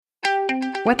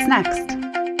What's next?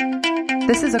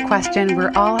 This is a question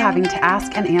we're all having to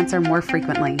ask and answer more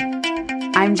frequently.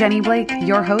 I'm Jenny Blake,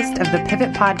 your host of the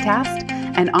Pivot Podcast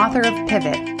and author of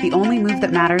Pivot, The Only Move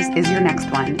That Matters Is Your Next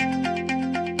One.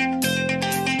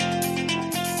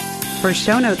 For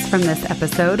show notes from this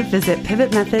episode, visit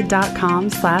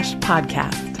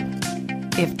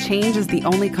pivotmethod.com/podcast. If change is the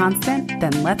only constant,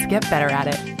 then let's get better at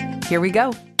it. Here we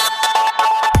go.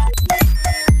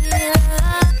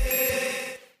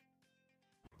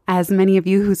 As many of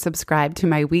you who subscribe to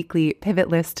my weekly Pivot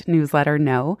List newsletter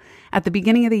know, at the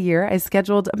beginning of the year, I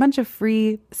scheduled a bunch of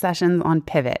free sessions on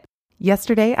Pivot.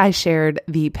 Yesterday, I shared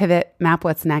the Pivot Map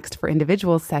What's Next for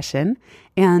Individuals session,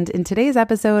 and in today's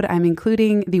episode, I'm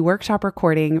including the workshop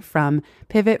recording from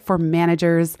Pivot for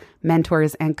managers,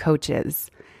 mentors, and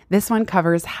coaches. This one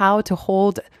covers how to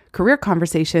hold career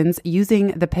conversations using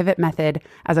the Pivot method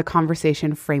as a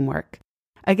conversation framework.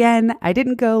 Again, I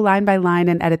didn't go line by line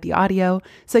and edit the audio,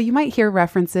 so you might hear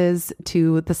references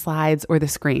to the slides or the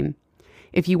screen.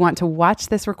 If you want to watch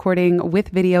this recording with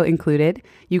video included,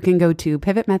 you can go to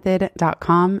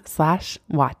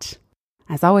pivotmethod.com/watch.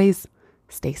 As always,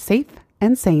 stay safe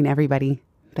and sane, everybody.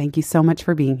 Thank you so much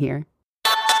for being here.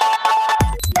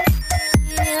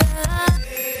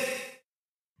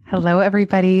 Hello,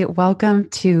 everybody. Welcome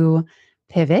to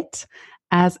Pivot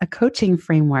as a coaching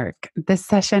framework. This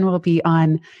session will be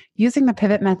on using the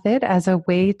Pivot method as a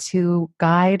way to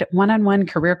guide one-on-one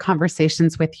career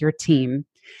conversations with your team.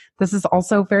 This is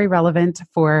also very relevant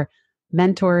for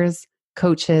mentors,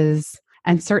 coaches,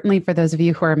 and certainly for those of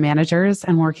you who are managers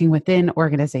and working within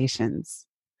organizations.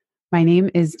 My name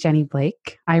is Jenny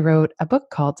Blake. I wrote a book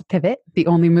called Pivot, The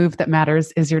Only Move That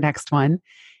Matters Is Your Next One.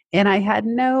 And I had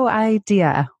no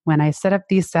idea when I set up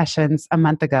these sessions a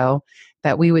month ago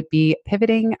that we would be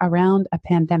pivoting around a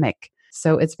pandemic.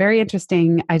 So it's very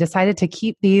interesting. I decided to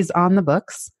keep these on the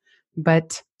books,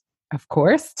 but of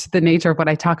course, to the nature of what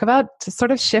I talk about, to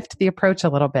sort of shift the approach a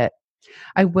little bit.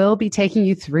 I will be taking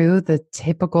you through the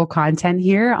typical content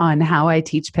here on how I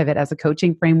teach Pivot as a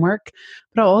coaching framework,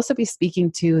 but I'll also be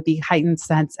speaking to the heightened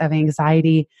sense of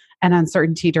anxiety and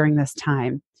uncertainty during this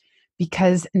time.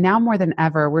 Because now more than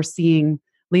ever, we're seeing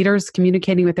leaders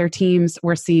communicating with their teams.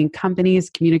 We're seeing companies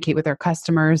communicate with their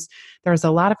customers. There's a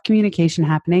lot of communication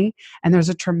happening, and there's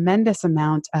a tremendous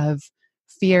amount of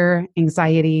fear,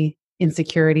 anxiety,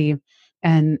 insecurity,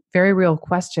 and very real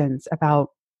questions about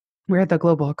where the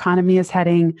global economy is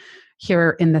heading.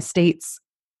 Here in the States,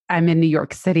 I'm in New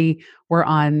York City. We're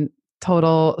on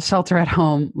total shelter at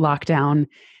home lockdown,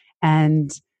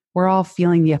 and we're all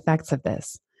feeling the effects of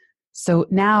this. So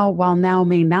now, while now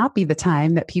may not be the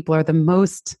time that people are the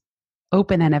most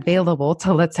open and available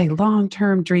to, let's say,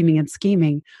 long-term dreaming and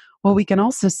scheming, what we can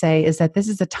also say is that this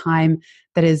is a time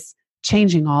that is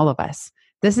changing all of us.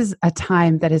 This is a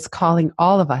time that is calling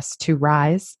all of us to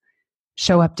rise,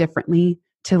 show up differently,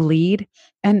 to lead,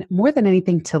 and more than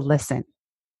anything, to listen.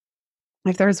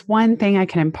 If there's one thing I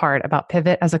can impart about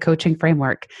Pivot as a coaching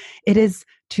framework, it is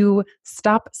to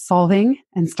stop solving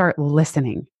and start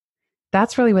listening.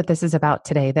 That's really what this is about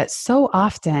today, that so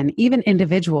often, even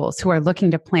individuals who are looking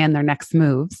to plan their next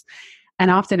moves, and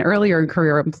often earlier in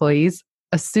career employees,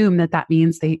 assume that that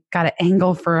means they got to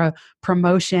angle for a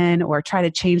promotion or try to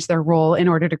change their role in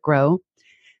order to grow,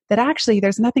 that actually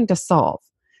there's nothing to solve.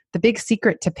 The big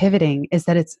secret to pivoting is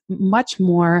that it's much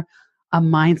more a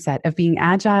mindset of being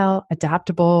agile,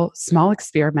 adaptable, small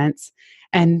experiments,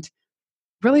 and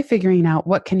really figuring out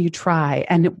what can you try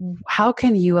and how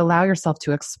can you allow yourself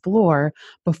to explore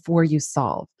before you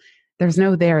solve. There's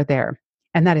no there.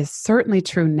 And that is certainly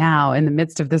true now in the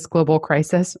midst of this global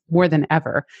crisis more than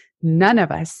ever. None of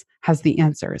us has the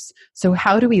answers. So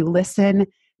how do we listen,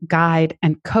 guide,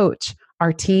 and coach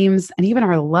our teams and even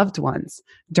our loved ones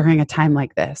during a time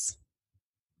like this?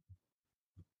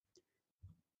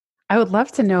 I would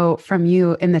love to know from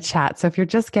you in the chat. So if you're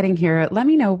just getting here, let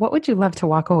me know, what would you love to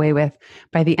walk away with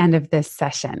by the end of this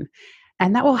session?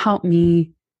 And that will help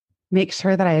me make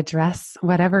sure that I address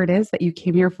whatever it is that you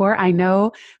came here for. I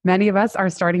know many of us are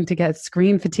starting to get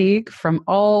screen fatigue from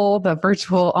all the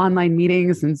virtual online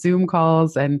meetings and Zoom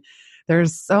calls, and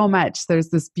there's so much. There's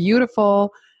this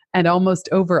beautiful and almost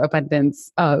overabundance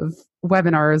of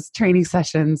webinars, training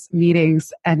sessions,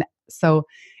 meetings, and so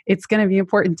it's going to be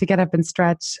important to get up and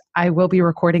stretch. I will be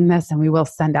recording this and we will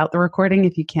send out the recording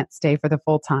if you can't stay for the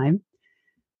full time.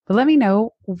 But let me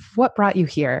know what brought you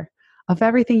here. Of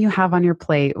everything you have on your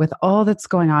plate with all that's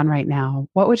going on right now,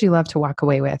 what would you love to walk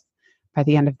away with by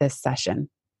the end of this session?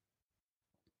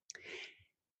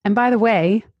 And by the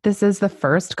way, this is the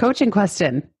first coaching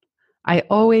question. I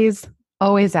always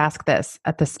always ask this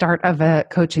at the start of a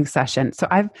coaching session. So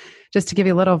just to give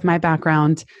you a little of my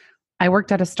background, I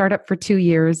worked at a startup for 2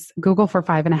 years, Google for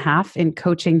 5.5 in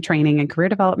coaching, training, and career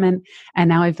development. And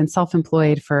now I've been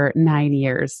self-employed for 9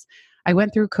 years. I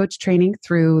went through coach training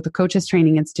through the Coaches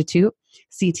Training Institute,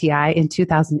 CTI, in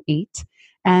 2008.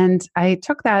 And I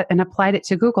took that and applied it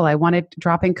to Google. I wanted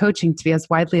drop-in coaching to be as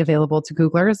widely available to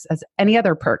Googlers as any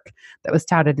other perk that was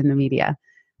touted in the media.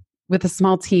 With a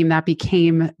small team, that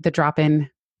became the drop-in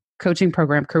coaching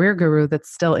program, Career Guru,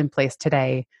 that's still in place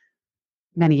today.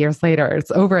 Many years later,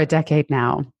 it's over a decade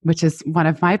now, which is one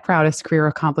of my proudest career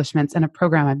accomplishments and a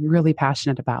program I'm really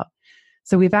passionate about.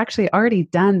 So we've actually already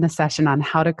done the session on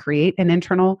how to create an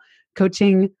internal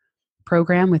coaching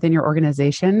program within your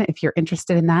organization. If you're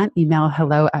interested in that, email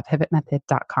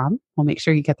hello@pivotmethod.com. We'll make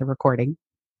sure you get the recording.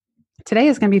 Today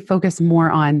is going to be focused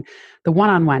more on the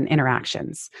one-on-one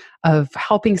interactions of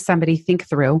helping somebody think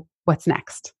through what's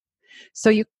next.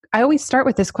 So I always start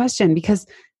with this question because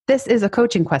this is a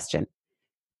coaching question.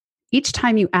 Each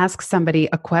time you ask somebody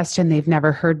a question they've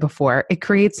never heard before, it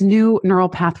creates new neural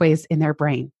pathways in their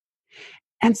brain.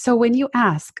 And so when you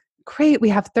ask, great, we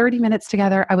have 30 minutes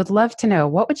together. I would love to know,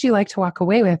 what would you like to walk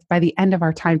away with by the end of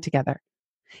our time together?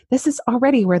 This is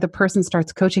already where the person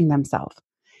starts coaching themselves.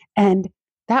 And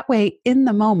that way, in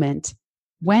the moment,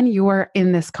 when you're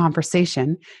in this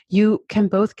conversation, you can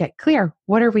both get clear.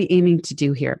 What are we aiming to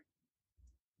do here?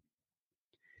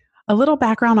 A little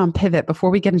background on Pivot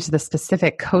before we get into the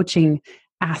specific coaching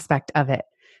aspect of it.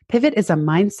 Pivot is a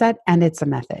mindset and it's a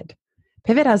method.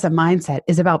 Pivot as a mindset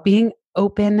is about being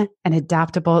open and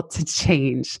adaptable to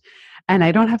change. And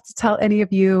I don't have to tell any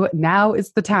of you, now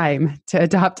is the time to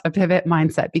adopt a pivot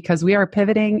mindset because we are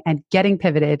pivoting and getting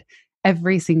pivoted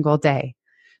every single day.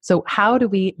 So how do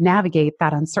we navigate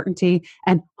that uncertainty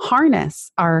and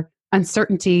harness our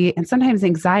uncertainty and sometimes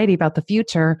anxiety about the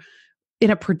future in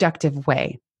a productive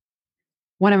way?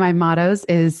 One of my mottos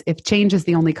is, if change is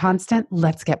the only constant,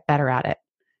 let's get better at it.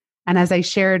 And as I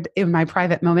shared in my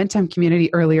private Momentum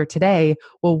community earlier today,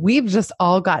 well, we've just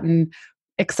all gotten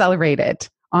accelerated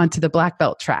onto the black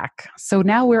belt track. So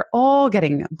now we're all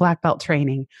getting black belt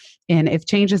training in, if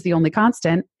change is the only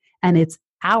constant and it's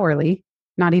hourly,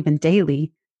 not even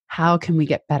daily, how can we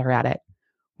get better at it?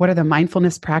 What are the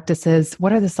mindfulness practices?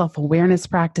 What are the self-awareness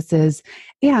practices?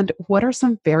 And what are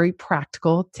some very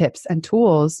practical tips and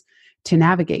tools to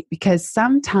navigate? Because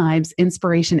sometimes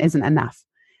inspiration isn't enough.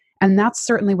 And that's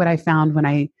certainly what I found when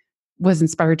I was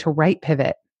inspired to write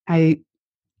Pivot. I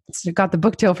got the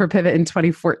book deal for Pivot in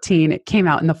 2014. It came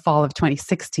out in the fall of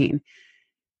 2016.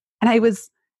 And I was,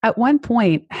 at one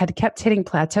point, had kept hitting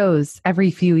plateaus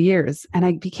every few years. And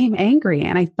I became angry.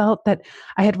 And I felt that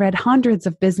I had read hundreds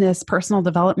of business, personal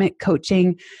development,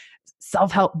 coaching,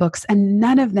 self-help books, and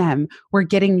none of them were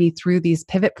getting me through these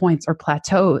pivot points or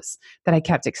plateaus that I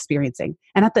kept experiencing.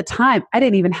 And at the time, I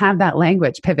didn't even have that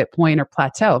language, pivot point or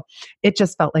plateau. It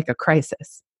just felt like a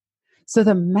crisis. So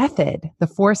the method, the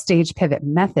 4-stage pivot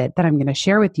method that I'm going to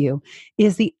share with you,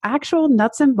 is the actual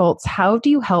nuts and bolts. How do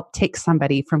you help take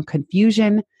somebody from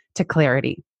confusion to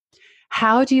clarity?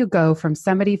 How do you go from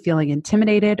somebody feeling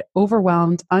intimidated,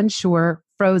 overwhelmed, unsure,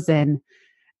 frozen,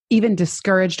 even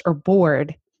discouraged or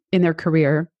bored in their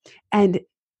career, and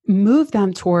move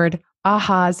them toward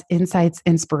ahas, insights,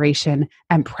 inspiration,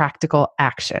 and practical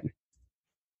action?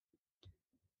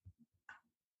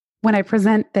 When I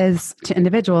present this to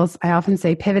individuals, I often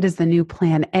say pivot is the new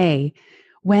plan A.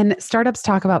 When startups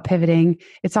talk about pivoting,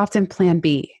 it's often plan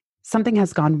B. Something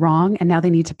has gone wrong and now they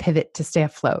need to pivot to stay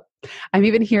afloat. I'm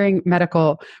even hearing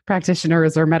medical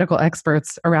practitioners or medical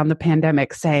experts around the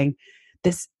pandemic saying,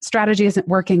 this strategy isn't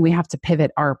working, we have to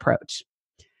pivot our approach.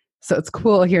 So it's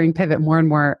cool hearing pivot more and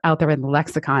more out there in the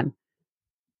lexicon.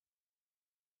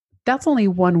 That's only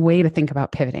one way to think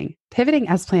about pivoting. Pivoting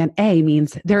as plan A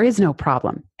means there is no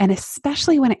problem. And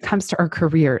especially when it comes to our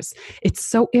careers, it's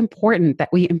so important that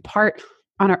we impart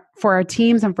for our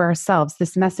teams and for ourselves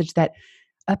this message that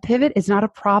a pivot is not a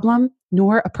problem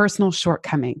nor a personal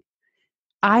shortcoming.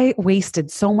 I wasted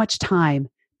so much time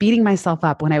beating myself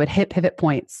up when I would hit pivot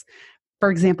points. For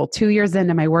example, 2 years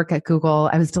into my work at Google,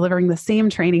 I was delivering the same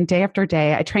training day after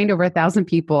day. I trained over 1,000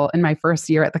 people in my first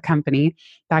year at the company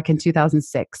back in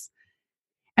 2006.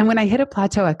 And when I hit a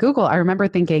plateau at Google, I remember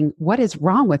thinking, what is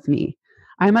wrong with me?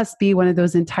 I must be one of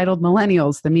those entitled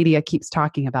millennials the media keeps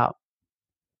talking about.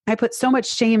 I put so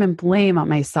much shame and blame on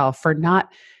myself for not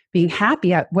being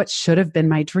happy at what should have been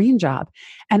my dream job.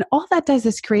 And all that does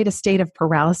is create a state of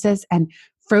paralysis and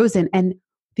frozen. And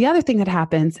the other thing that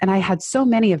happens, and I had so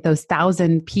many of those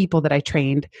 1,000 people that I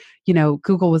trained,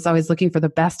 Google was always looking for the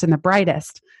best and the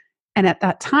brightest. And at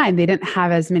that time, they didn't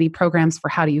have as many programs for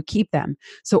how do you keep them.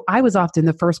 So I was often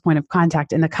the first point of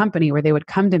contact in the company where they would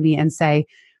come to me and say,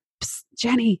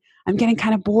 Jenny, I'm getting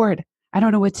kind of bored. I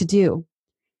don't know what to do.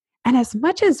 And as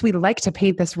much as we like to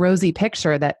paint this rosy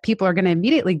picture that people are going to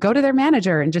immediately go to their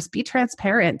manager and just be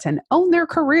transparent and own their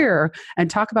career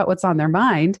and talk about what's on their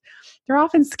mind, they're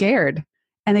often scared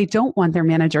and they don't want their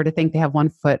manager to think they have one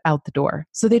foot out the door.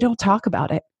 So they don't talk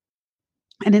about it.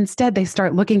 And instead, they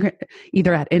start looking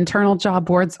either at internal job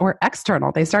boards or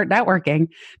external. They start networking,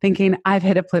 thinking, I've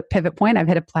hit a pivot point, I've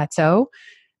hit a plateau.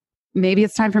 Maybe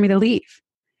it's time for me to leave.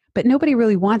 But nobody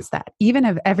really wants that. Even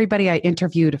of everybody I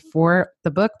interviewed for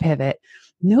the book Pivot,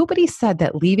 nobody said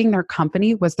that leaving their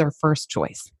company was their first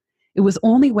choice. It was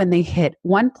only when they hit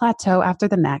one plateau after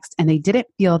the next and they didn't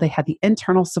feel they had the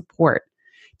internal support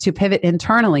to pivot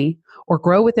internally or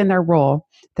grow within their role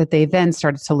that they then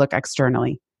started to look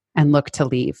externally and look to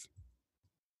leave.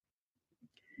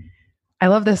 I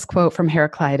love this quote from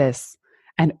Heraclitus.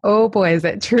 And oh boy, is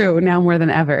it true now more than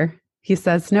ever. He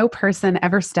says, no person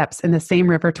ever steps in the same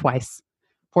river twice,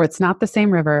 for it's not the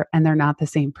same river and they're not the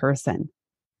same person.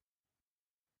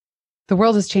 The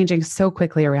world is changing so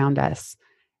quickly around us.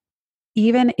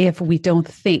 Even if we don't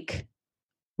think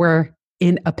we're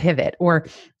in a pivot or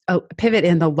a pivot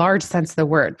in the large sense of the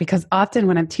word, because often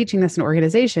when I'm teaching this in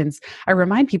organizations, I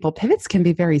remind people pivots can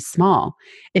be very small.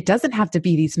 It doesn't have to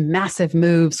be these massive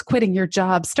moves, quitting your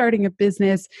job, starting a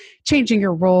business, changing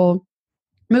your role,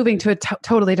 moving to a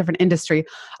totally different industry.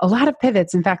 A lot of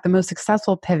pivots, in fact, the most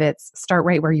successful pivots start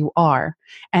right where you are,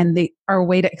 and they are a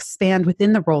way to expand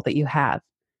within the role that you have.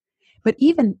 But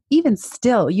even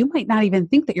still, you might not even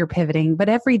think that you're pivoting, but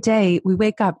every day we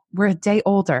wake up, we're a day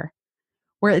older.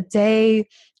 We're a day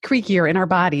creakier in our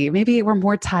body. Maybe we're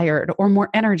more tired or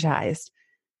more energized.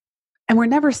 And we're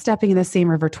never stepping in the same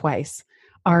river twice.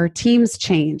 Our teams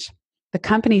change. The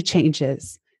company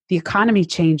changes. The economy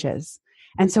changes.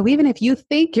 And so even if you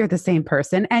think you're the same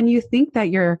person and you think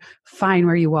that you're fine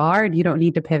where you are and you don't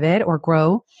need to pivot or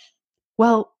grow,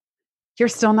 well, you're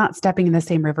still not stepping in the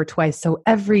same river twice. So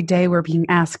every day we're being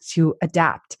asked to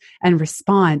adapt and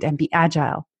respond and be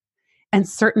agile. And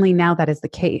certainly now that is the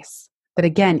case. But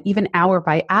again, even hour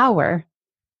by hour,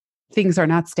 things are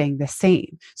not staying the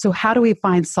same. So how do we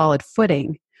find solid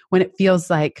footing when it feels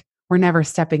like we're never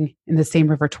stepping in the same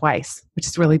river twice, which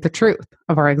is really the truth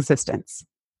of our existence?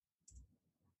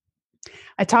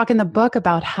 I talk in the book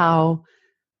about how,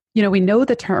 we know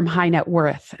the term high net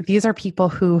worth. These are people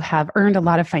who have earned a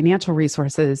lot of financial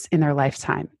resources in their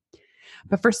lifetime.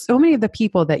 But for so many of the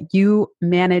people that you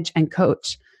manage and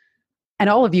coach, and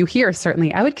all of you here,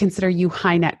 certainly, I would consider you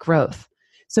high net growth.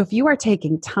 So if you are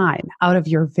taking time out of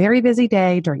your very busy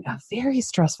day during a very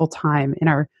stressful time in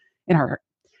our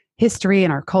history,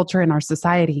 in our culture, in our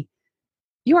society,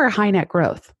 you are high net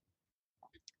growth.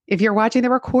 If you're watching the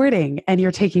recording and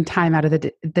you're taking time out of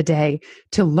the day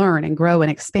to learn and grow and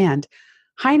expand,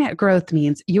 high net growth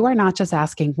means you are not just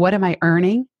asking, what am I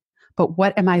earning, but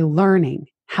what am I learning?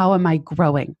 How am I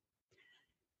growing?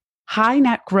 High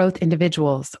net growth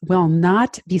individuals will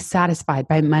not be satisfied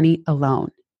by money alone.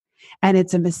 And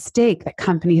it's a mistake that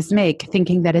companies make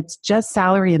thinking that it's just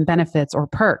salary and benefits or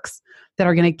perks that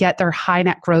are going to get their high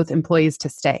net growth employees to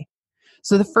stay.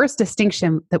 So the first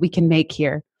distinction that we can make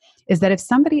here is that if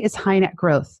somebody is high net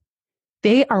growth,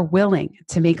 they are willing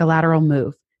to make a lateral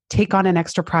move, take on an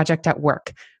extra project at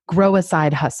work, grow a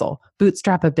side hustle,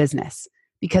 bootstrap a business,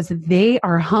 because they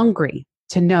are hungry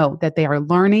to know that they are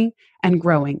learning and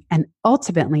growing and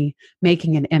ultimately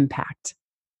making an impact.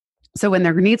 So when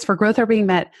their needs for growth are being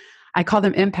met, I call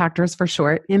them impactors for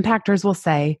short. Impactors will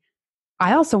say,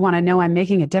 I also want to know I'm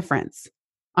making a difference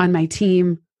on my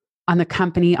team, on the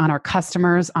company, on our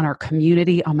customers, on our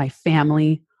community, on my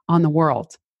family, on the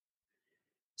world.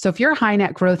 So if you're high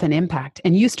net growth and impact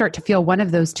and you start to feel one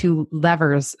of those two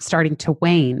levers starting to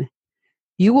wane,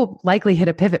 you will likely hit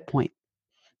a pivot point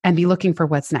and be looking for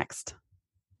what's next.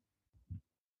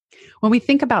 When we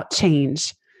think about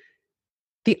change,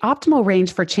 the optimal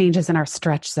range for change is in our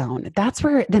stretch zone. That's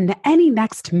where any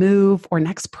next move or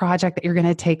next project that you're going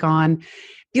to take on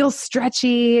feels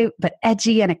stretchy, but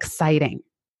edgy and exciting.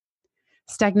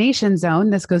 Stagnation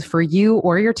zone, this goes for you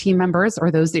or your team members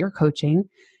or those that you're coaching,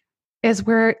 is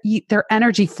where their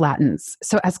energy flattens.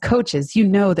 So as coaches, you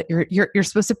know that you're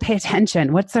supposed to pay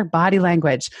attention. What's their body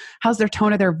language? How's their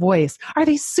tone of their voice? Are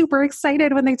they super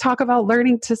excited when they talk about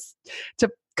learning to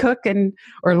cook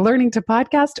or learning to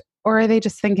podcast? Or are they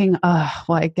just thinking,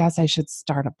 I guess I should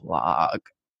start a blog?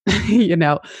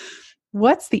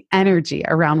 What's the energy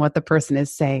around what the person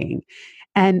is saying?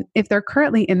 And if they're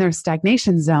currently in their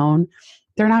stagnation zone,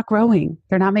 they're not growing.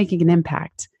 They're not making an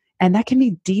impact. And that can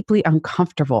be deeply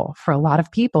uncomfortable for a lot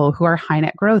of people who are high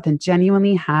net growth and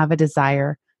genuinely have a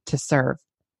desire to serve.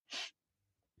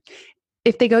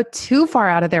 If they go too far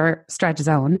out of their stretch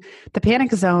zone, the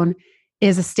panic zone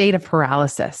is a state of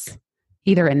paralysis,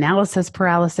 either analysis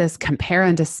paralysis, compare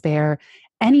and despair,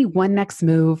 any one next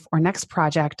move or next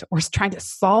project, or trying to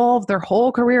solve their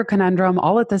whole career conundrum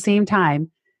all at the same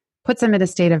time, puts them in a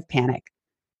state of panic.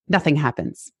 Nothing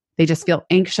happens. They just feel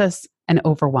anxious and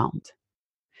overwhelmed.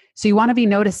 So you want to be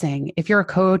noticing if you're a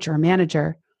coach or a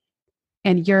manager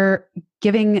and you're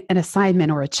giving an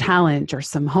assignment or a challenge or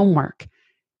some homework,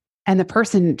 and the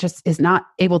person just is not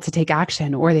able to take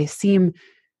action, or they seem,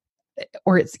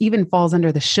 or it even falls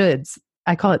under the shoulds.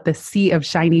 I call it the sea of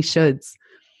shiny shoulds.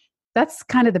 That's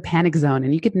kind of the panic zone,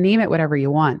 and you could name it whatever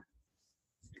you want.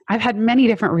 I've had many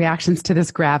different reactions to this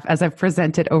graph as I've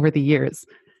presented over the years.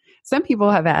 Some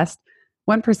people have asked,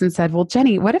 one person said, well,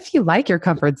 Jenny, what if you like your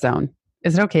comfort zone?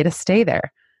 Is it okay to stay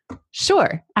there?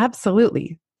 Sure,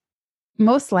 absolutely.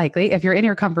 Most likely, if you're in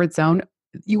your comfort zone,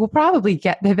 you will probably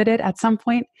get pivoted at some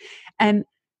point. And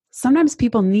sometimes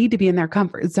people need to be in their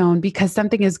comfort zone because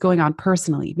something is going on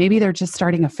personally. Maybe they're just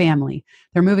starting a family.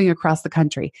 They're moving across the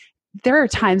country. There are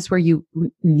times where you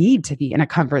need to be in a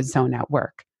comfort zone at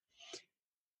work.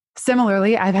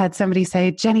 Similarly, I've had somebody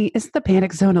say, Jenny, isn't the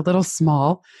panic zone a little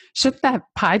small? Shouldn't that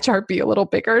pie chart be a little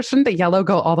bigger? Shouldn't the yellow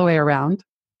go all the way around?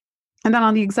 And then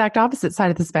on the exact opposite side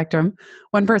of the spectrum,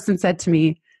 one person said to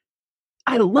me,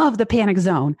 I love the panic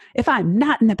zone. If I'm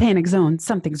not in the panic zone,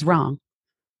 something's wrong.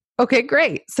 Okay,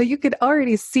 great. So you could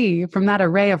already see from that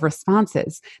array of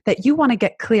responses that you want to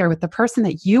get clear with the person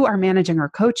that you are managing or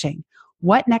coaching.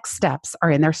 What next steps are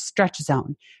in their stretch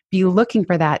zone? Be looking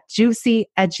for that juicy,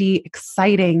 edgy,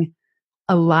 exciting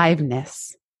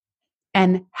aliveness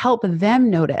and help them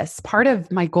notice. Part of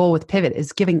my goal with Pivot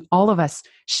is giving all of us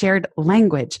shared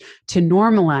language to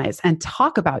normalize and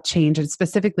talk about change, and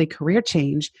specifically career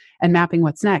change and mapping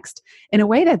what's next in a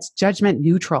way that's judgment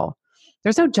neutral.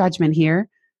 There's no judgment here.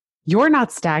 You're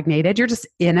not stagnated. You're just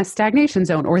in a stagnation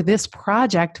zone, or this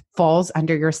project falls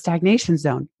under your stagnation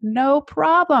zone. No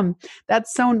problem.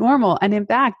 That's so normal. And in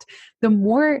fact, the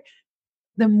more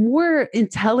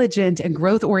intelligent and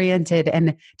growth-oriented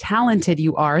and talented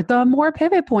you are, the more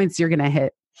pivot points you're going to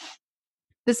hit.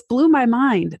 This blew my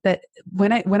mind that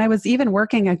when I was even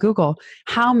working at Google,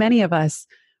 how many of us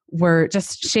were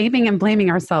just shaming and blaming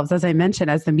ourselves, as I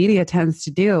mentioned, as the media tends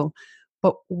to do.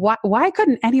 But why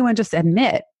couldn't anyone just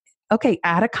admit, okay,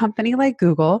 at a company like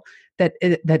Google that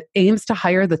aims to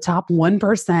hire the top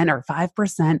 1% or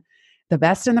 5%, the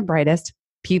best and the brightest,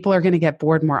 people are going to get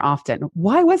bored more often.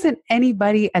 Why wasn't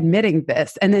anybody admitting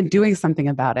this and then doing something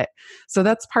about it? So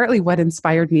that's partly what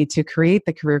inspired me to create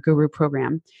the Career Guru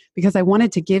program, because I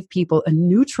wanted to give people a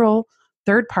neutral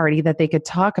third party that they could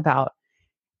talk about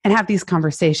and have these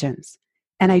conversations.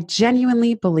 And I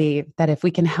genuinely believe that if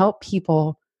we can help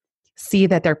people see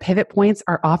that their pivot points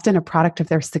are often a product of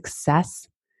their success,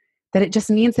 that it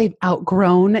just means they've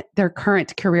outgrown their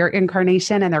current career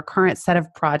incarnation and their current set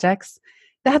of projects,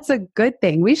 that's a good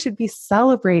thing. We should be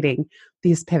celebrating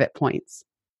these pivot points.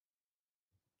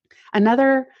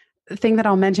 Another thing that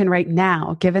I'll mention right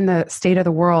now, given the state of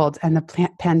the world and the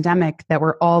pandemic that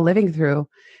we're all living through,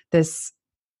 this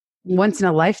once in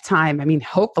a lifetime, I mean,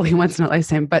 hopefully once in a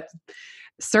lifetime, but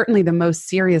certainly the most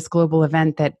serious global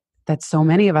event that so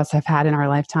many of us have had in our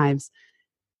lifetimes,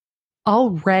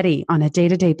 already on a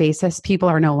day-to-day basis, people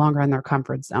are no longer in their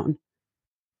comfort zone.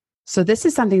 So this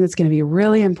is something that's going to be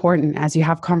really important as you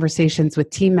have conversations with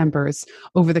team members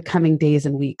over the coming days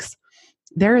and weeks.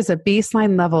 There is a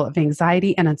baseline level of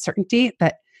anxiety and uncertainty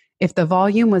that, if the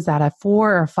volume was at a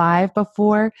 4 or 5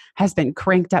 before, has been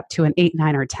cranked up to an 8,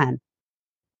 9, or 10.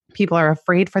 People are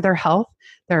afraid for their health.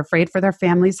 They're afraid for their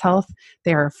family's health.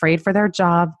 They're afraid for their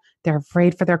job. They're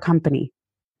afraid for their company.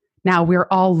 Now, we're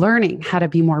all learning how to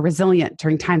be more resilient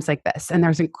during times like this. And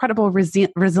there's incredible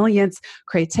resilience,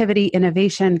 creativity,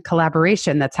 innovation,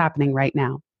 collaboration that's happening right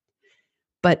now.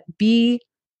 But be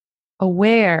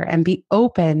aware and be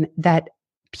open that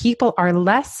people are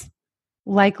less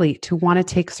likely to want to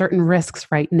take certain risks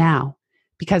right now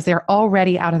because they're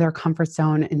already out of their comfort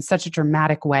zone in such a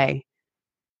dramatic way.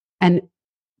 And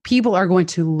people are going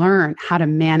to learn how to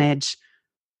manage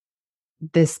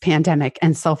this pandemic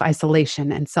and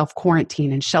self-isolation and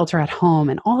self-quarantine and shelter at home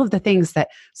and all of the things that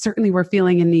certainly we're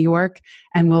feeling in New York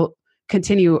and will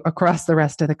continue across the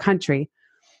rest of the country.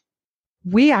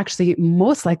 We actually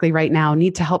most likely right now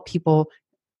need to help people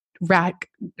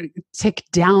tick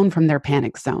down from their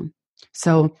panic zone.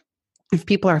 So if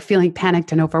people are feeling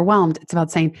panicked and overwhelmed, it's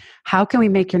about saying, how can we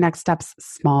make your next steps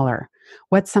smaller?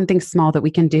 What's something small that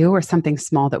we can do or something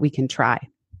small that we can try?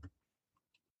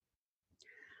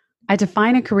 I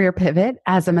define a career pivot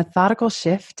as a methodical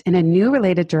shift in a new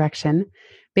related direction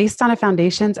based on a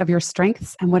foundations of your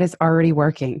strengths and what is already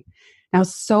working. Now,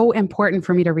 so important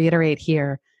for me to reiterate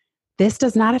here, this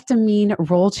does not have to mean a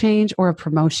role change or a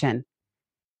promotion.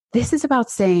 This is about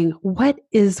saying what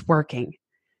is working.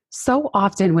 So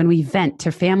often when we vent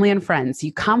to family and friends,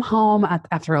 you come home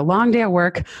after a long day at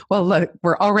work. Well, look,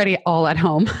 we're already all at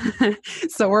home.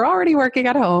 So we're already working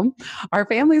at home. Our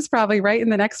family's probably right in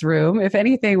the next room. If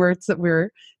anything,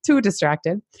 we're too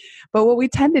distracted. But what we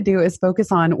tend to do is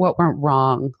focus on what went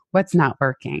wrong, what's not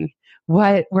working,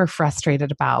 what we're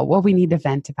frustrated about, what we need to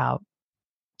vent about.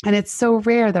 And it's so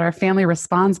rare that our family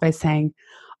responds by saying,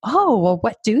 "Oh, well,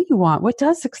 what do you want? What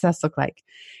does success look like?"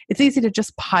 It's easy to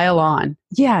just pile on.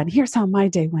 Yeah, and here's how my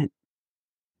day went.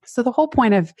 So the whole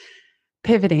point of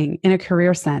pivoting in a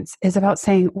career sense is about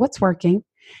saying what's working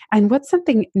and what's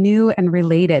something new and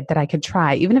related that I could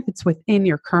try, even if it's within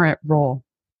your current role.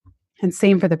 And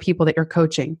same for the people that you're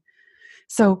coaching.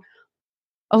 So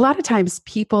a lot of times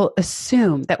people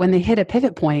assume that when they hit a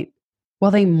pivot point,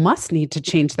 well, they must need to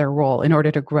change their role in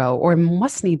order to grow, or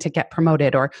must need to get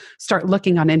promoted, or start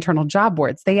looking on internal job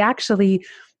boards.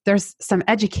 There's some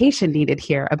education needed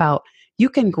here about you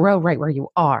can grow right where you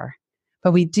are,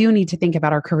 but we do need to think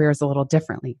about our careers a little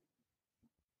differently.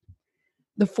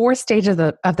 The 4 stages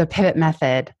of the pivot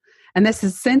method, and this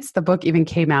is since the book even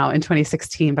came out in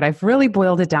 2016, but I've really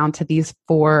boiled it down to these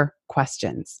 4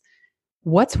 questions.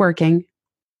 What's working?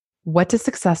 What does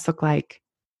success look like?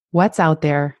 What's out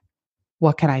there?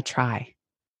 What can I try?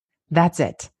 That's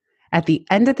it. At the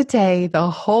end of the day, the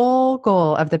whole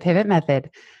goal of the pivot method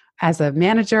as a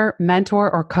manager,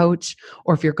 mentor, or coach,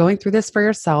 or if you're going through this for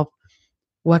yourself,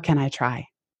 what can I try?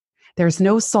 There's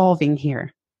no solving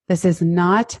here. This is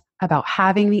not about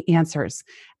having the answers.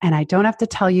 And I don't have to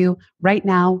tell you right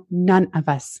now, none of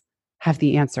us have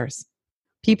the answers.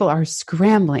 People are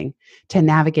scrambling to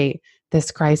navigate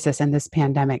this crisis and this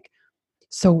pandemic.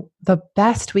 So the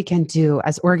best we can do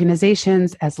as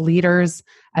organizations, as leaders,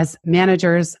 as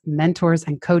managers, mentors,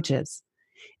 and coaches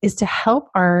is to help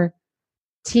our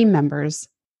team members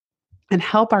and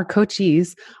help our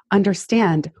coachees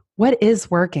understand what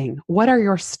is working, what are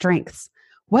your strengths,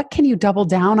 what can you double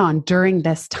down on during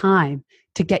this time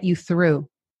to get you through.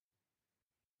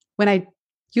 When I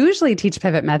usually teach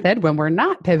pivot method, when we're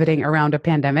not pivoting around a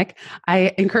pandemic,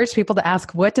 I encourage people to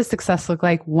ask, what does success look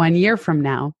like 1 year from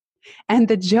now? And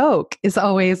the joke is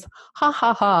always, ha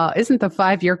ha ha, isn't the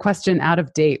 5-year question out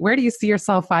of date? Where do you see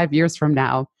yourself 5 years from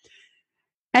now?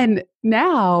 And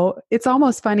now it's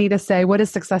almost funny to say, what does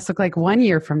success look like 1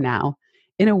 year from now?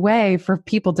 In a way, for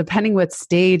people, depending what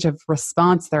stage of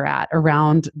response they're at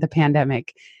around the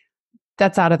pandemic,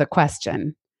 that's out of the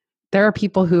question. There are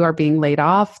people who are being laid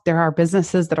off. There are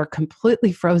businesses that are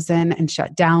completely frozen and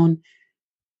shut down.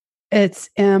 It's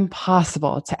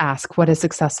impossible to ask, what does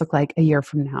success look like a year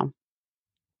from now?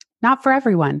 Not for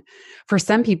everyone. For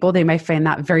some people, they might find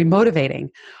that very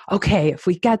motivating. Okay, if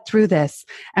we get through this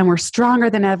and we're stronger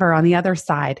than ever on the other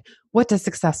side, what does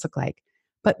success look like?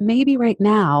 But maybe right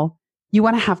now, you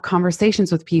want to have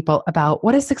conversations with people about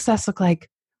what does success look like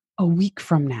a week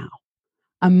from now,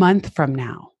 a month from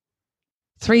now,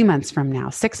 3 months from now,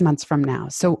 6 months from now.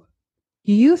 So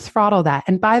you throttle that.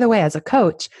 And by the way, as a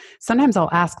coach, sometimes I'll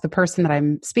ask the person that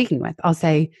I'm speaking with, I'll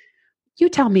say, you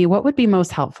tell me what would be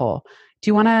most helpful. Do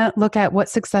you want to look at what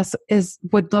success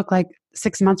would look like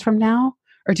 6 months from now?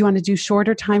 Or do you want to do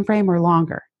shorter time frame or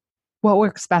longer? What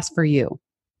works best for you?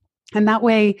 And that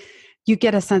way you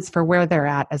get a sense for where they're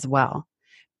at as well.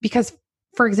 Because,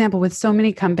 for example, with so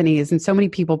many companies and so many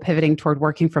people pivoting toward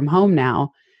working from home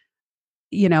now,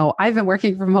 I've been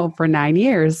working from home for 9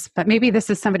 years, but maybe this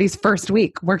is somebody's first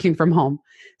week working from home.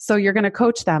 So you're going to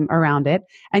coach them around it.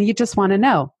 And you just want to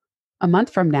know, a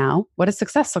month from now, what does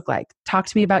success look like? Talk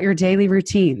to me about your daily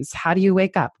routines. How do you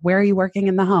wake up? Where are you working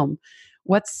in the home?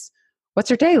 What's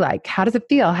your day like? How does it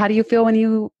feel? How do you feel when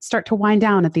you start to wind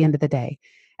down at the end of the day?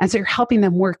 And so you're helping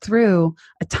them work through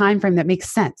a time frame that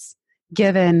makes sense,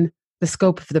 given the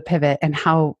scope of the pivot and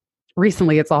how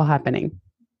recently it's all happening,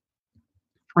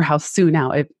 or how soon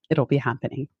now it'll be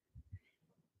happening.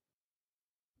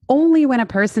 Only when a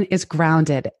person is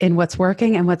grounded in what's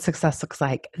working and what success looks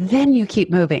like, then you keep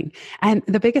moving. And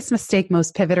the biggest mistake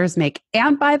most pivoters make,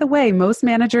 and by the way, most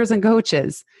managers and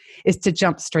coaches, is to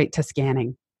jump straight to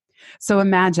scanning. So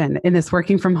imagine in this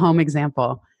working from home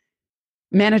example,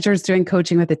 managers doing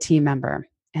coaching with a team member,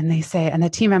 and they say,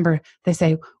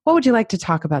 what would you like to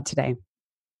talk about today?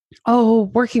 Oh,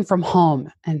 working from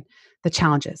home and the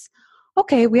challenges.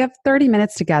 Okay, we have 30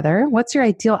 minutes together. What's your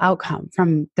ideal outcome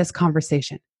from this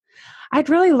conversation? I'd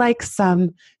really like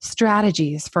some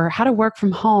strategies for how to work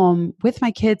from home with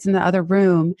my kids in the other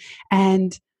room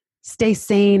and stay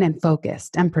sane and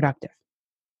focused and productive.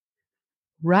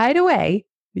 Right away,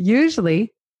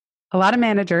 usually a lot of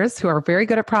managers who are very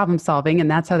good at problem solving,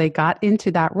 and that's how they got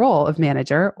into that role of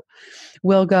manager,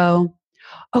 will go,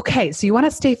 okay, so you want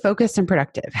to stay focused and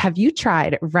productive. Have you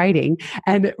tried writing?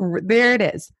 And there it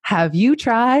is. Have you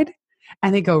tried?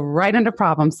 And they go right into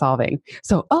problem solving.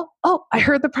 So, I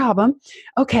heard the problem.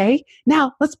 Okay,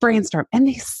 now let's brainstorm. And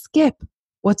they skip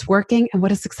what's working and what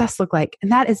does success look like.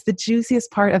 And that is the juiciest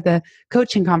part of the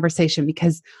coaching conversation,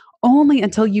 because only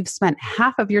until you've spent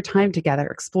half of your time together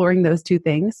exploring those two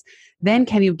things, then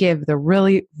can you give the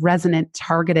really resonant,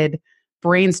 targeted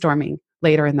brainstorming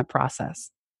later in the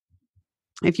process.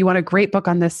 If you want a great book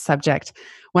on this subject,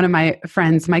 one of my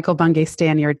friends, Michael Bungay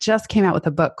Stanier, just came out with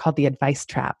a book called The Advice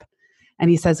Trap. And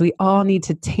he says we all need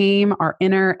to tame our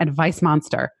inner advice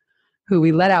monster, who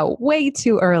we let out way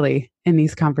too early in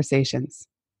these conversations.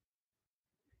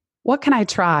 What can I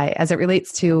try as it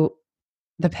relates to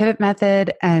the pivot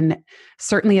method? And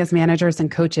certainly as managers and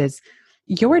coaches,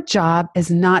 your job is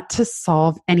not to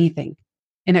solve anything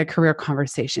in a career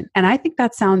conversation. And I think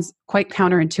that sounds quite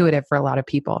counterintuitive for a lot of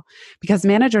people, because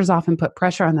managers often put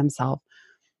pressure on themselves.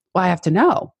 Well, I have to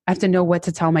know. I have to know what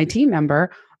to tell my team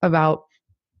member about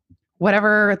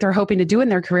whatever they're hoping to do in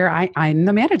their career. I'm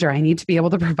the manager. I need to be able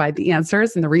to provide the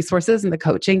answers and the resources and the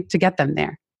coaching to get them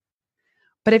there.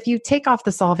 But if you take off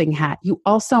the solving hat, you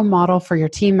also model for your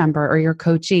team member or your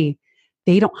coachee,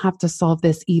 they don't have to solve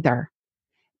this either.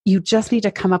 You just need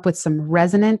to come up with some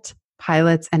resonant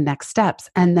pilots and next steps.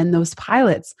 And then those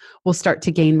pilots will start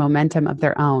to gain momentum of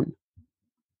their own.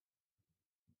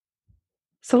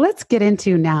 So let's get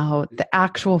into now the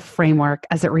actual framework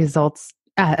as it relates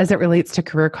to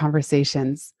career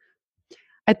conversations.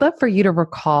 I'd love for you to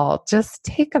recall, just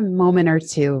take a moment or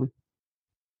two.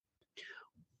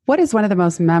 What is one of the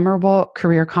most memorable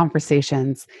career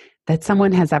conversations that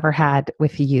someone has ever had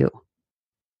with you?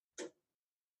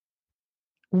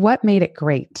 What made it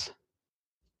great?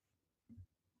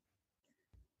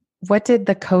 What did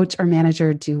the coach or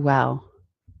manager do well?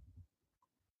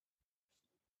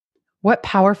 What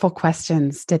powerful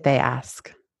questions did they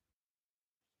ask?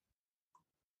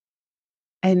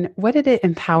 And what did it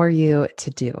empower you to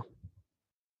do?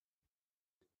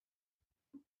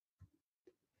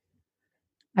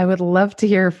 I would love to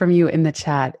hear from you in the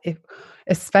chat,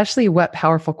 especially what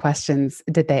powerful questions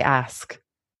did they ask?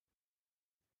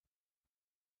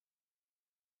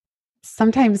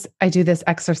 Sometimes I do this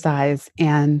exercise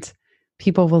and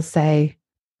people will say,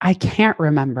 I can't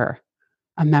remember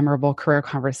a memorable career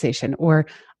conversation, or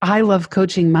I love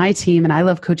coaching my team and I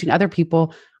love coaching other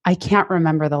people. I can't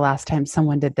remember the last time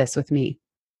someone did this with me.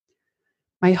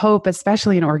 My hope,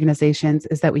 especially in organizations,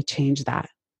 is that we change that.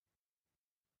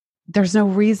 There's no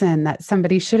reason that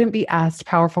somebody shouldn't be asked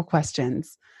powerful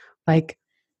questions like,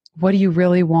 what do you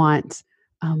really want?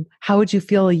 How would you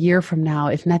feel a year from now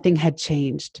if nothing had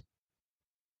changed?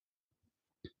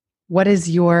 What is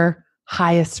your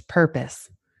highest purpose?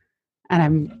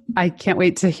 And I can't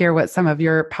wait to hear what some of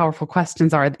your powerful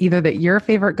questions are, either that your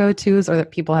favorite go-tos or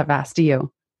that people have asked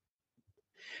you.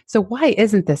 So why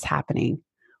isn't this happening?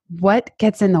 What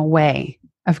gets in the way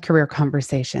of career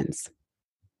conversations?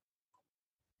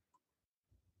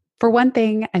 For one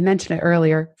thing, I mentioned it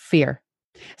earlier, fear.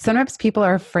 Sometimes people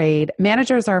are afraid,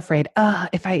 managers are afraid,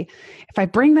 if I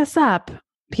bring this up,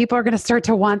 people are going to start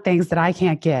to want things that I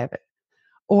can't give.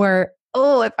 Or,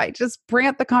 if I just bring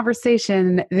up the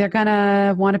conversation, they're going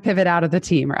to want to pivot out of the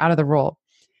team or out of the role.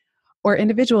 Or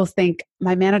individuals think,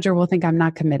 my manager will think I'm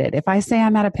not committed. If I say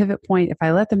I'm at a pivot point, if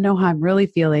I let them know how I'm really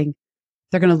feeling,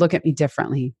 they're going to look at me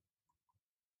differently.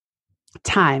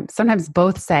 Time. Sometimes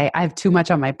both say, I have too much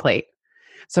on my plate.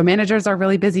 So managers are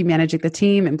really busy managing the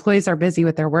team. Employees are busy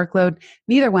with their workload.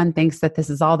 Neither one thinks that this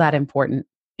is all that important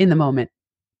in the moment.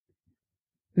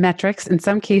 Metrics. In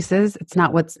some cases, it's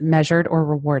not what's measured or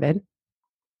rewarded.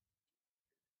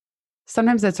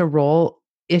 Sometimes it's a role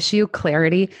issue,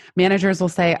 clarity. Managers will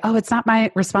say, it's not my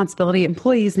responsibility.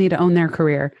 Employees need to own their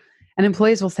career. And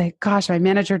employees will say, gosh, my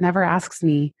manager never asks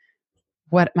me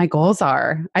what my goals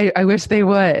are. I wish they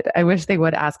would. I wish they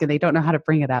would ask, and they don't know how to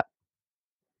bring it up.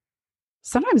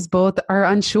 Sometimes both are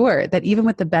unsure that even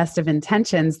with the best of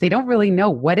intentions, they don't really know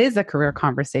what is a career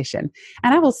conversation.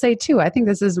 And I will say too, I think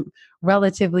this is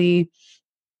relatively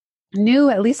new,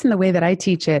 at least in the way that I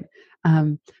teach it.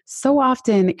 So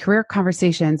often career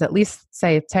conversations, at least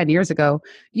say 10 years ago,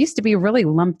 used to be really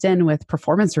lumped in with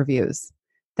performance reviews.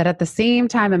 That at the same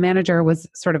time a manager was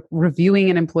sort of reviewing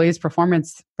an employee's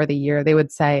performance for the year, they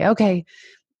would say, okay,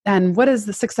 And what does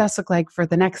the success look like for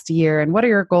the next year? And what are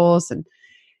your goals? And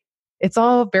it's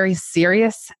all very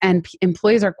serious, and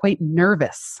employees are quite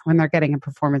nervous when they're getting a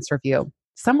performance review.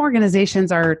 Some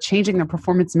organizations are changing their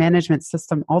performance management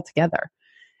system altogether,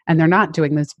 and they're not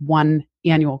doing this one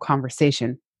annual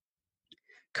conversation.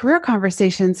 Career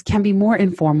conversations can be more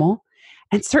informal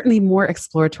and certainly more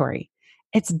exploratory.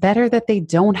 It's better that they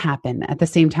don't happen at the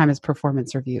same time as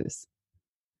performance reviews.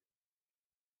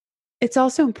 It's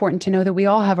also important to know that we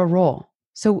all have a role.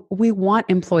 So we want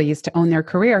employees to own their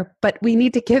career, but we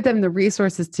need to give them the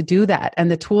resources to do that and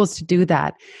the tools to do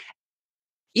that.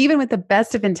 Even with the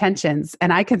best of intentions,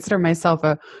 and I consider myself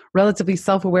a relatively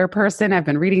self-aware person. I've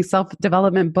been reading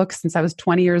self-development books since I was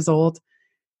 20 years old,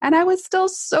 and I was still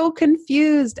so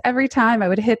confused every time I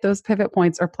would hit those pivot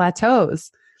points or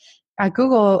plateaus. At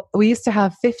Google, we used to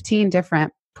have 15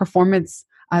 different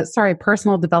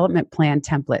personal development plan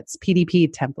templates, PDP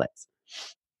templates.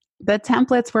 The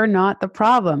templates were not the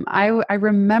problem. I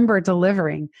remember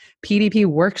delivering PDP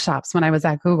workshops when I was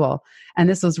at Google. And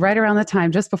this was right around the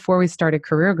time just before we started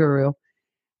Career Guru.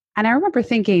 And I remember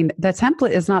thinking the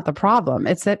template is not the problem.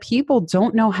 It's that people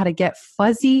don't know how to get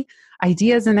fuzzy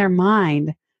ideas in their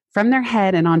mind from their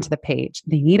head and onto the page.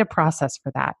 They need a process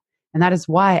for that. And that is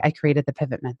why I created the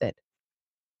pivot method.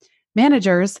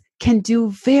 Managers can do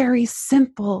very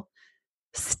simple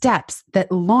steps that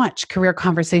launch career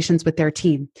conversations with their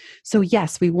team. So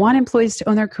yes, we want employees to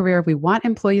own their career. We want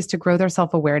employees to grow their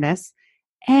self-awareness.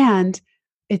 And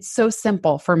it's so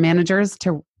simple for managers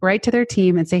to write to their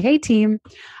team and say, hey team,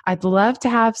 I'd love to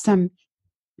have some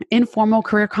informal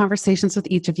career conversations with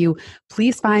each of you.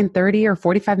 Please find 30 or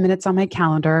 45 minutes on my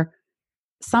calendar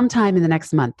sometime in the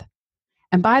next month.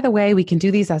 And by the way, we can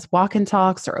do these as walk-in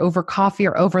talks or over coffee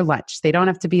or over lunch. They don't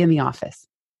have to be in the office.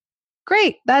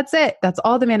 Great. That's it. That's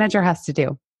all the manager has to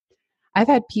do. I've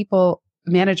had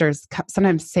managers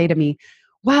sometimes say to me,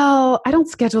 well, I don't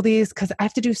schedule these because I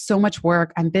have to do so much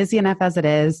work. I'm busy enough as it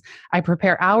is. I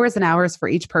prepare hours and hours for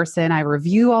each person. I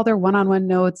review all their one-on-one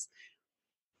notes.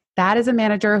 That is a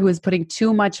manager who is putting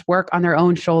too much work on their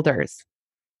own shoulders.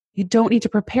 You don't need to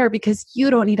prepare because you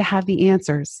don't need to have the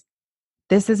answers.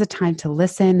 This is a time to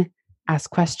listen, ask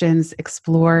questions,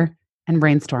 explore, and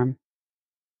brainstorm.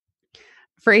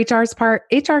 For HR's part,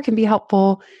 HR can be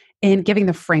helpful in giving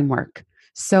the framework.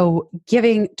 So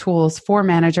giving tools for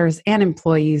managers and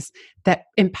employees that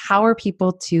empower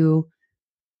people to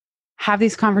have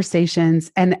these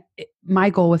conversations. And my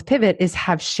goal with Pivot is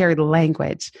have shared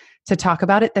language to talk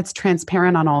about it that's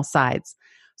transparent on all sides.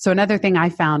 So another thing I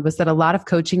found was that a lot of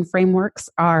coaching frameworks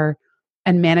and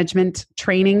management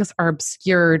trainings are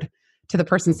obscured to the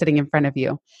person sitting in front of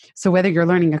you. So whether you're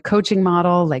learning a coaching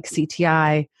model like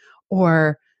CTI,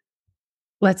 or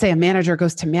let's say a manager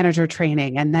goes to manager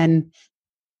training and then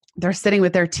they're sitting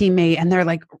with their teammate and they're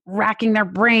like racking their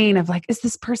brain of like, is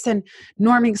this person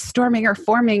norming, storming, or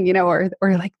forming, or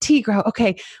like T-Grow?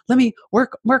 Okay, let me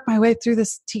work my way through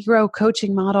this T-Grow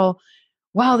coaching model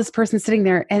while this person's sitting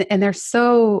there and they're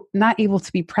so not able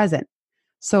to be present.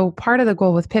 So part of the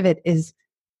goal with Pivot is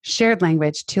shared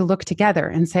language to look together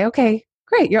and say, okay,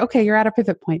 great. You're at a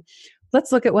pivot point.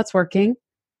 Let's look at what's working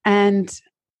and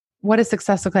what does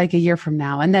success look like a year from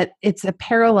now? And that it's a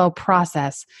parallel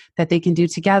process that they can do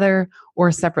together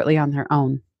or separately on their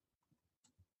own.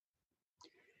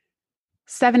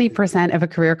 70% of a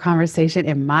career conversation,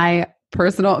 in my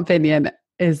personal opinion,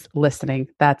 is listening.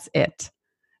 That's it.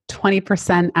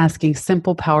 20% asking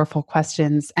simple, powerful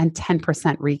questions, and 10%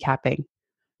 recapping.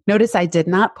 Notice I did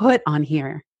not put on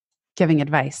here giving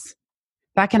advice.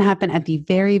 That can happen at the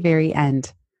very, very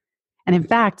end. And in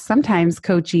fact, sometimes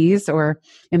coachees or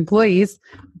employees,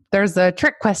 there's a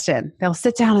trick question. They'll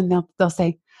sit down and they'll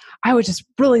say, I would just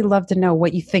really love to know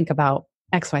what you think about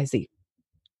XYZ.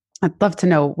 I'd love to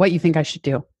know what you think I should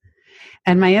do.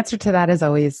 And my answer to that is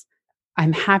always,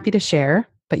 I'm happy to share,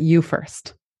 but you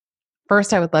first.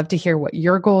 First, I would love to hear what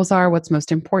your goals are, what's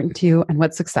most important to you, and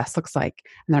what success looks like.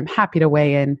 And then I'm happy to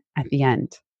weigh in at the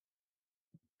end.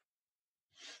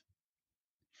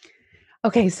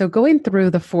 Okay, so going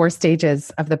through the 4 stages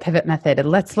of the pivot method,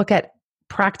 and let's look at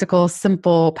practical,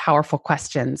 simple, powerful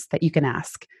questions that you can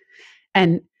ask.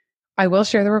 And I will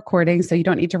share the recording, so you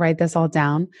don't need to write this all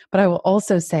down, but I will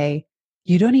also say,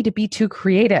 you don't need to be too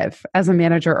creative as a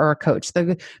manager or a coach.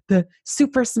 The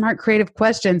super smart creative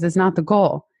questions is not the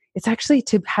goal. It's actually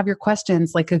to have your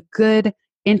questions like a good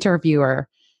interviewer,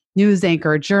 news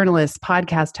anchor, journalist,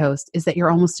 podcast host, is that you're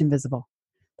almost invisible.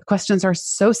 The questions are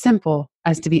so simple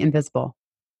as to be invisible.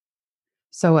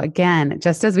 So again,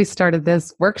 just as we started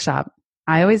this workshop,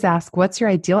 I always ask, what's your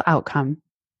ideal outcome?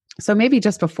 So maybe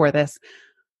just before this,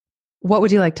 what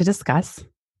would you like to discuss?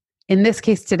 In this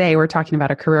case today, we're talking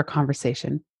about a career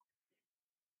conversation.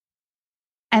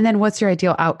 And then what's your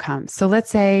ideal outcome? So let's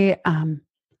say,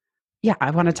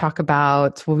 I want to talk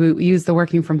about, well, we use the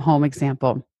working from home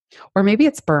example, or maybe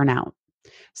it's burnout.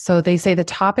 So they say the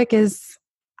topic is,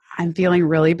 I'm feeling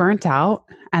really burnt out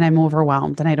and I'm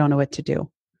overwhelmed and I don't know what to do.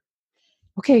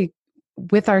 Okay,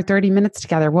 with our 30 minutes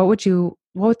together, what's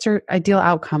your ideal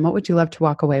outcome? What would you love to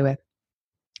walk away with?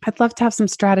 I'd love to have some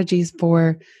strategies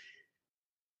for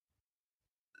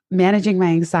managing my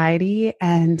anxiety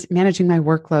and managing my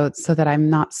workload so that I'm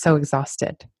not so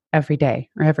exhausted every day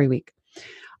or every week.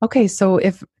 Okay, so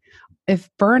if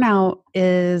burnout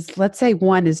is, let's say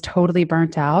 1 is totally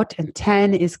burnt out and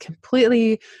 10 is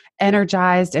completely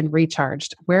energized and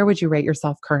recharged, where would you rate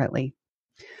yourself currently?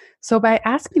 So by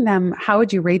asking them, how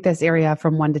would you rate this area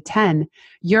from 1 to 10,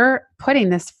 you're putting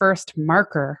this first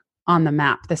marker on the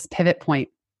map, this pivot point.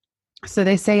 So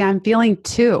they say, I'm feeling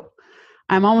 2.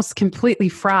 I'm almost completely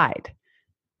fried.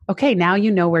 Okay, now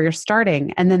you know where you're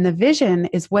starting. And then the vision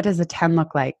is, what does a 10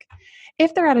 look like?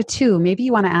 If they're at a 2, maybe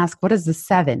you want to ask, what is the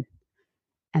 7?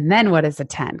 And then what is a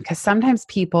 10? Because sometimes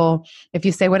people, if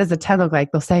you say, what does a 10 look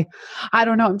like? They'll say, I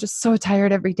don't know, I'm just so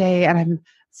tired every day and I'm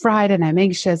fried and I'm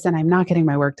anxious and I'm not getting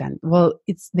my work done. Well,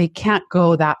 they can't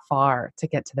go that far to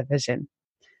get to the vision.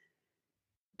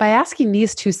 By asking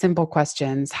these 2 simple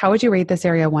questions, how would you rate this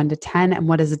area 1 to 10? And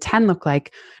what does a 10 look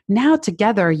like? Now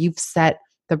together, you've set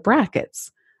the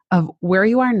brackets of where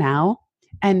you are now.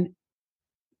 And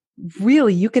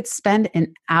really, you could spend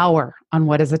an hour on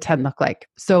what does a 10 look like.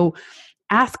 So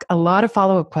ask a lot of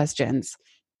follow-up questions.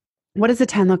 What does a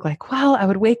 10 look like? Well, I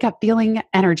would wake up feeling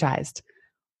energized.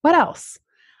 What else?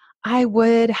 I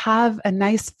would have a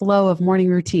nice flow of morning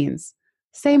routines.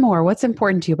 Say more. What's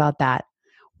important to you about that?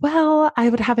 Well, I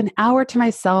would have an hour to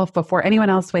myself before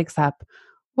anyone else wakes up.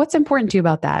 What's important to you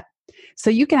about that? So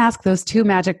you can ask those 2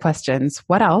 magic questions,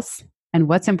 what else? And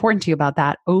what's important to you about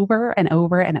that, over and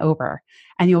over and over.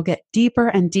 And you'll get deeper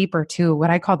and deeper to what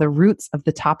I call the roots of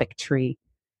the topic tree.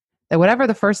 That whatever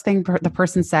the first thing the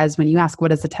person says when you ask,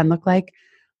 what does a 10 look like?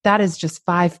 That is just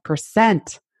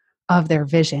 5% of their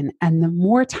vision. And the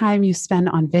more time you spend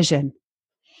on vision,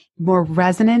 more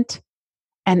resonant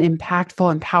and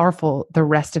impactful and powerful the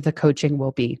rest of the coaching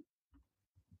will be.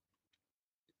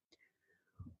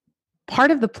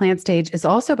 Part of the plant stage is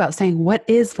also about saying what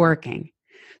is working.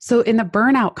 So in the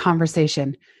burnout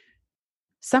conversation,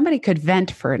 somebody could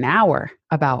vent for an hour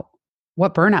about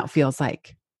what burnout feels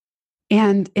like.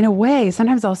 And in a way,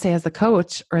 sometimes I'll say as the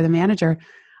coach or the manager,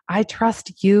 I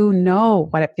trust you know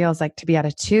what it feels like to be at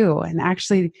a 2. And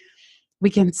actually, we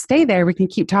can stay there. We can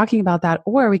keep talking about that,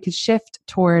 or we could shift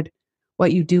toward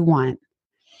what you do want.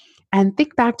 And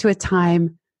think back to a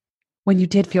time when you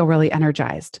did feel really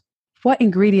energized. What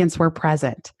ingredients were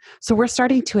present? So we're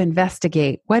starting to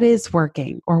investigate what is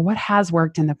working or what has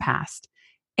worked in the past.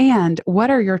 And what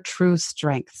are your true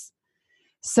strengths?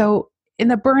 So in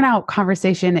the burnout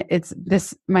conversation,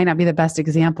 this might not be the best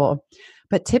example,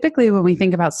 but typically when we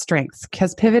think about strengths,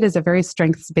 because Pivot is a very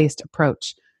strengths-based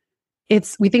approach,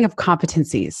 we think of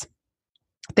competencies,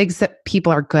 things that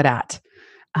people are good at,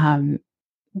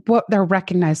 what they're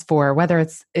recognized for, whether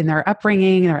it's in their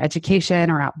upbringing, their education,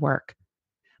 or at work.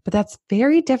 But that's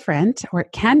very different, or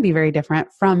it can be very different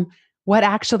from what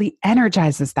actually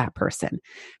energizes that person.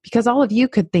 Because all of you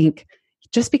could think,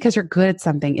 just because you're good at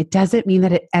something, it doesn't mean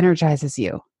that it energizes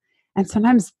you. And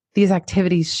sometimes these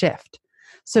activities shift.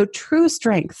 So true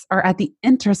strengths are at the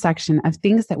intersection of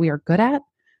things that we are good at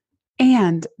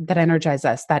and that energize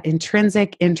us, that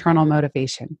intrinsic internal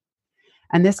motivation.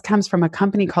 And this comes from a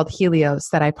company called Helios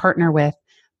that I partner with.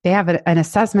 They have an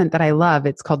assessment that I love.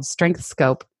 It's called Strength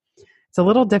Scope. It's a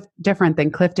little different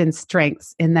than Clifton's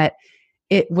Strengths in that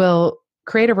it will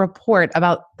create a report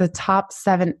about the top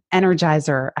 7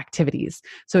 energizer activities.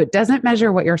 So it doesn't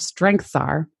measure what your strengths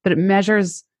are, but it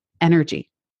measures energy.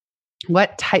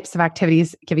 What types of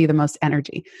activities give you the most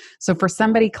energy? So for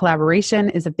somebody, collaboration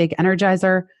is a big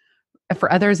energizer.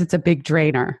 For others, it's a big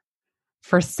drainer.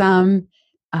 For some,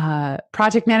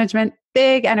 project management,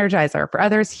 big energizer. For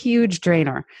others, huge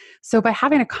drainer. So by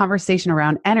having a conversation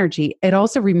around energy, it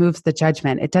also removes the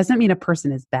judgment. It doesn't mean a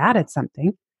person is bad at something.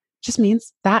 It just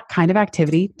means that kind of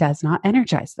activity does not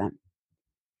energize them.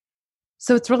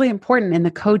 So it's really important in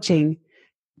the coaching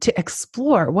to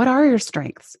explore, what are your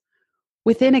strengths?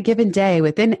 Within a given day,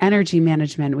 within energy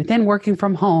management, within working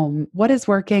from home, what is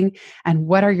working and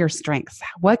what are your strengths?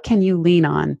 What can you lean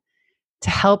on to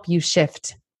help you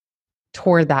shift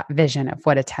toward that vision of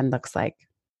what a 10 looks like?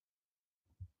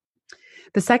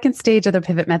 The second stage of the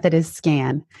pivot method is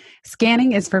scan.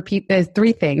 Scanning is for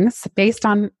 3 things based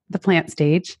on the plant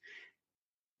stage.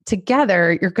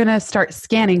 together, you're going to start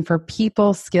scanning for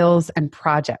people, skills, and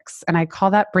projects. And I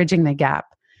call that bridging the gap.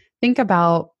 Think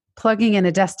about plugging in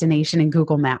a destination in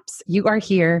Google Maps. You are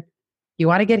here. You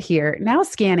want to get here. Now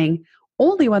scanning,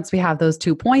 only once we have those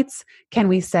 2 points can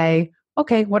we say,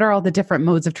 okay, what are all the different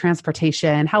modes of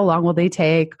transportation? How long will they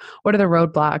take? What are the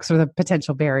roadblocks or the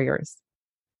potential barriers?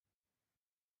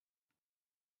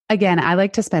 Again, I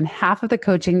like to spend half of the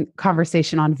coaching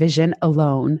conversation on vision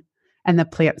alone and the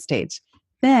plant stage.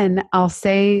 Then I'll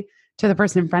say to the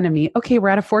person in front of me, okay, we're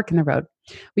at a fork in the road.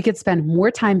 We could spend more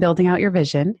time building out your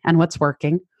vision and what's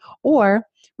working, or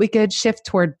we could shift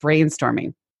toward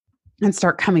brainstorming and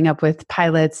start coming up with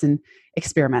pilots and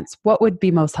experiments. What would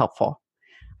be most helpful?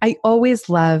 I always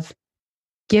love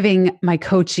giving my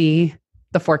coachee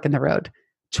the fork in the road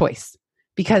choice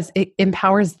because it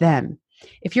empowers them.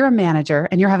 If you're a manager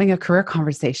and you're having a career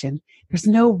conversation, there's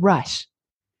no rush.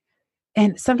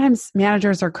 And sometimes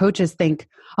managers or coaches think,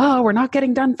 oh, we're not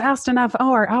getting done fast enough.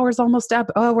 Oh, our hour's almost up.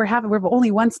 Oh, we're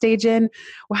only one stage in.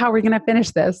 Well, how are we going to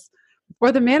finish this?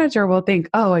 Or the manager will think,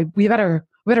 oh, we better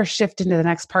shift into the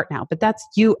next part now. But that's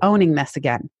you owning this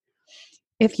again.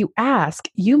 If you ask,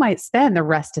 you might spend the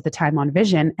rest of the time on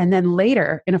vision. And then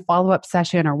later in a follow-up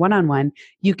session or one-on-one,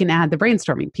 you can add the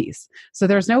brainstorming piece. So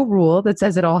there's no rule that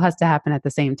says it all has to happen at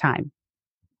the same time.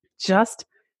 Just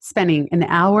spending an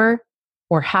hour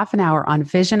or half an hour on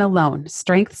vision alone,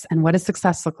 strengths and what does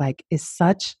success look like, is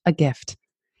such a gift.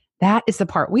 That is the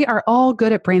part. We are all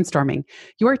good at brainstorming.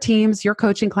 Your teams, your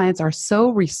coaching clients are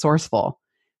so resourceful.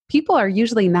 People are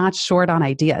usually not short on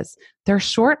ideas. They're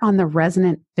short on the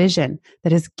resonant vision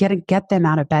that is going to get them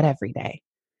out of bed every day.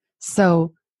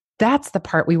 So that's the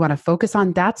part we want to focus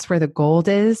on. That's where the gold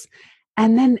is.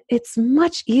 And then it's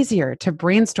much easier to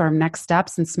brainstorm next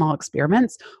steps and small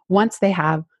experiments once they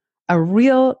have a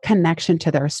real connection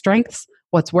to their strengths,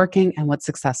 what's working, and what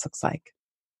success looks like.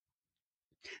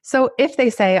 So if they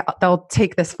say they'll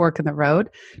take this fork in the road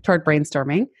toward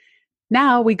brainstorming,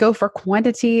 now we go for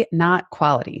quantity, not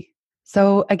quality.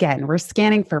 So again, we're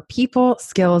scanning for people,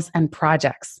 skills, and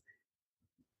projects.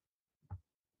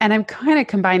 And I'm kind of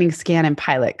combining scan and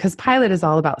pilot because pilot is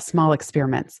all about small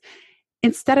experiments.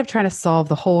 Instead of trying to solve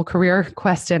the whole career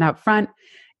question up front,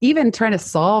 even trying to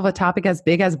solve a topic as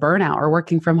big as burnout or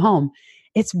working from home,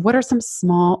 it's what are some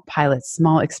small pilots,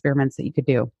 small experiments that you could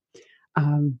do?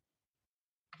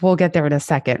 We'll get there in a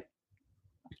second.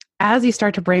 As you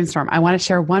start to brainstorm, I want to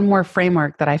share one more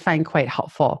framework that I find quite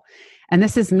helpful. And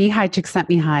this is Mihaly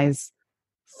Csikszentmihalyi's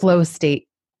flow state.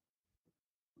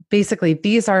 Basically,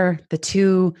 these are the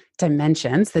two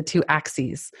dimensions, the two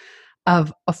axes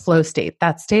of a flow state,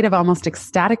 that state of almost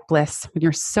ecstatic bliss when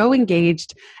you're so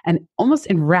engaged and almost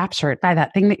enraptured by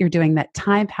that thing that you're doing that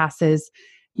time passes.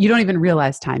 You don't even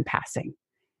realize time passing.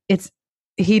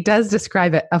 He does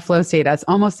describe it, a flow state, as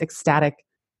almost ecstatic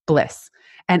bliss.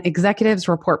 And executives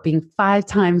report being 5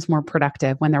 times more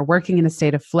productive when they're working in a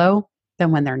state of flow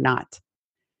than when they're not.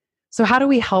 So how do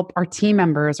we help our team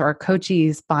members or our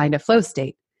coachees find a flow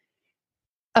state?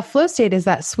 A flow state is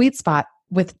that sweet spot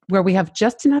where we have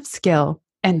just enough skill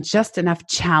and just enough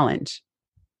challenge.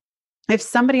 If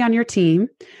somebody on your team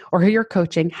or who you're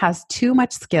coaching has too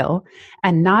much skill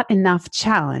and not enough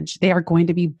challenge, they are going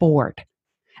to be bored.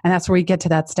 And that's where we get to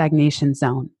that stagnation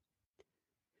zone.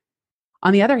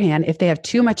 On the other hand, if they have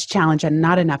too much challenge and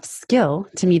not enough skill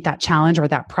to meet that challenge or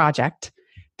that project,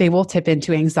 they will tip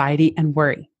into anxiety and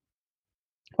worry.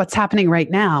 What's happening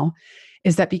right now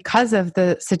is that because of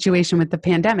the situation with the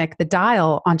pandemic, the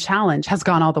dial on challenge has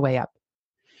gone all the way up.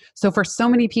 So for so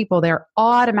many people, they're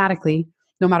automatically,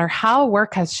 no matter how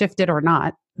work has shifted or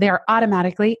not, they are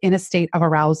automatically in a state of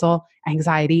arousal,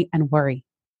 anxiety, and worry.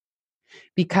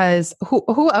 Because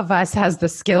who of us has the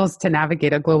skills to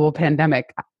navigate a global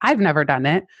pandemic? I've never done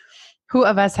it. Who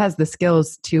of us has the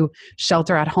skills to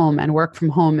shelter at home and work from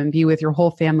home and be with your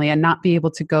whole family and not be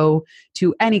able to go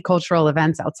to any cultural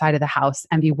events outside of the house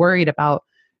and be worried about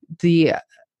the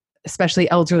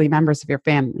especially elderly members of your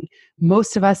family?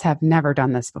 Most of us have never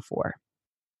done this before.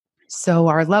 So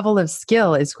our level of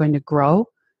skill is going to grow,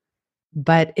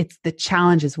 but the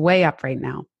challenge is way up right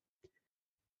now.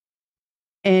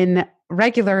 In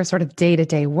regular sort of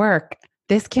day-to-day work,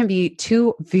 this can be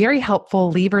 2 very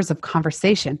helpful levers of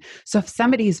conversation. So if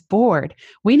somebody's bored,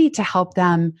 we need to help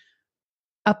them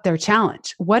up their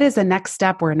challenge. What is a next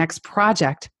step or a next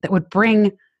project that would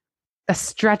bring a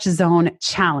stretch zone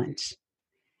challenge?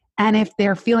 And if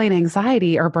they're feeling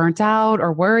anxiety or burnt out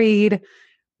or worried,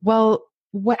 well,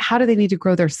 how do they need to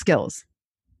grow their skills?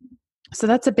 So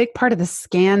that's a big part of the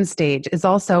scan stage, is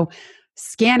also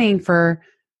scanning for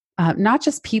not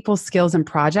just people, skills, and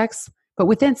projects, But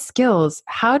within skills,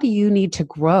 how do you need to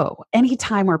grow?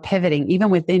 Anytime we're pivoting, even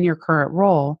within your current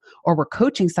role, or we're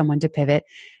coaching someone to pivot,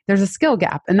 there's a skill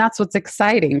gap. And that's what's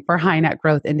exciting for high net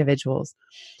growth individuals.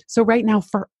 So, right now,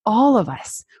 for all of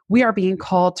us, we are being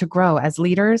called to grow as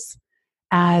leaders,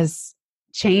 as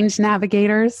change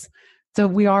navigators. So,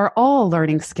 we are all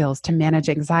learning skills to manage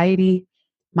anxiety,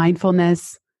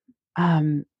 mindfulness,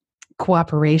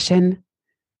 cooperation.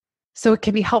 So it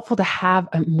can be helpful to have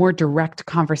a more direct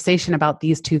conversation about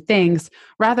these two things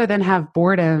rather than have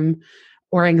boredom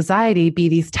or anxiety be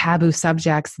these taboo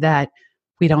subjects that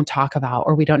we don't talk about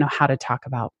or we don't know how to talk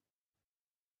about.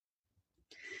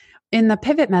 In the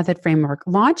pivot method framework,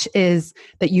 launch is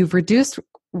that you've reduced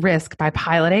risk by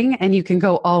piloting and you can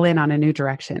go all in on a new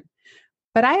direction.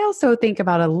 But I also think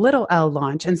about a little L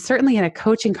launch, and certainly in a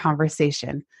coaching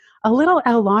conversation, a little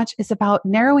L launch is about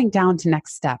narrowing down to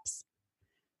next steps.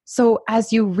 So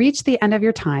as you reach the end of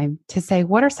your time to say,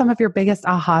 what are some of your biggest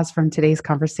ahas from today's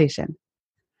conversation?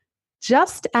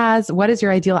 Just as what is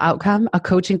your ideal outcome, a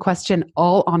coaching question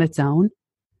all on its own,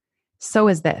 so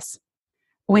is this.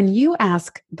 When you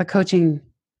ask the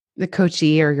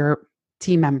coachee or your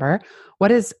team member,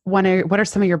 what are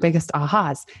some of your biggest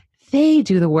ahas? They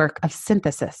do the work of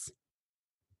synthesis.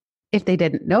 If they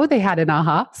didn't know they had an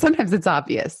aha, sometimes it's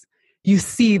obvious. You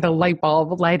see the light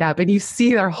bulb light up and you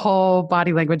see their whole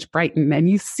body language brighten and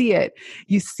you see it.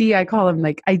 You see, I call them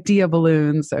like idea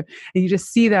balloons, and you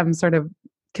just see them sort of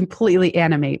completely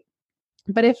animate.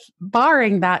 But if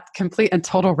barring that complete and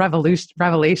total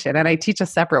revelation, and I teach a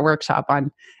separate workshop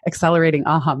on accelerating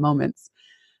aha moments,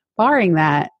 barring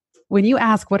that, when you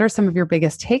ask, what are some of your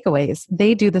biggest takeaways?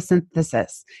 They do the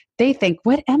synthesis. They think,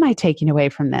 what am I taking away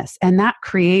from this? And that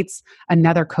creates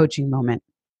another coaching moment.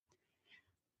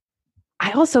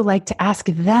 I also like to ask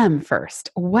them first,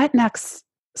 what next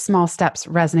small steps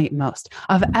resonate most?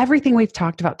 Of everything we've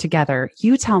talked about together,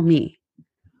 you tell me,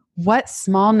 what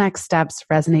small next steps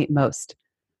resonate most?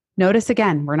 Notice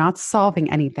again, we're not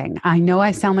solving anything. I know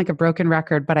I sound like a broken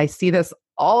record, but I see this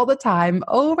all the time,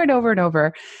 over and over and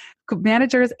over.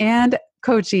 Managers and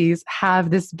coachees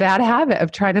have this bad habit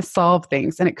of trying to solve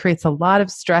things, and it creates a lot of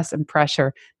stress and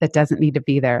pressure that doesn't need to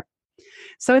be there.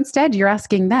 So instead, you're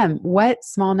asking them, what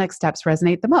small next steps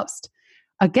resonate the most?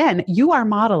 Again, you are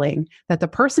modeling that the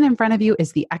person in front of you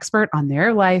is the expert on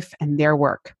their life and their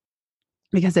work.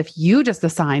 Because if you just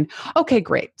assign, okay,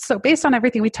 great. So based on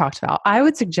everything we talked about, I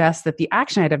would suggest that the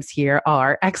action items here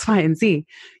are X, Y, and Z.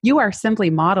 You are simply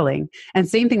modeling. And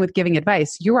same thing with giving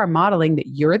advice. You are modeling that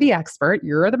you're the expert,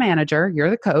 you're the manager, you're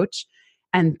the coach,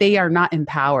 and they are not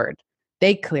empowered.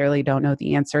 They clearly don't know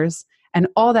the answers. And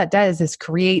all that does is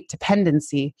create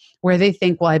dependency where they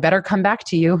think, well, I better come back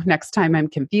to you next time I'm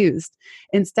confused.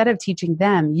 Instead of teaching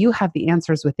them, you have the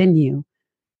answers within you.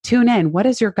 Tune in. What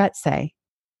does your gut say?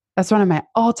 That's one of my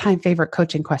all-time favorite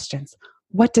coaching questions.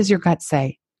 What does your gut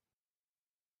say?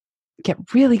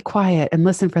 Get really quiet and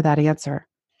listen for that answer.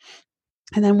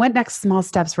 And then what next small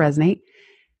steps resonate?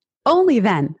 Only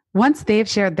then, once they've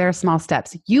shared their small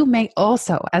steps, you may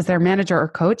also, as their manager or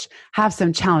coach, have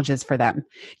some challenges for them.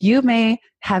 You may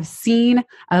have seen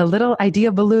a little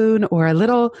idea balloon or a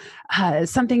little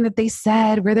something that they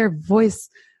said where their voice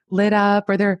lit up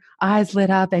or their eyes lit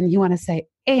up, and you want to say,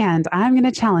 and I'm going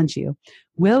to challenge you.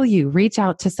 Will you reach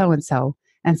out to so-and-so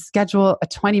and schedule a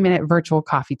 20-minute virtual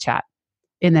coffee chat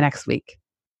in the next week?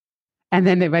 And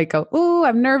then they might go, oh,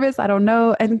 I'm nervous. I don't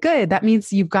know. And good. That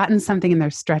means you've gotten something in their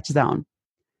stretch zone.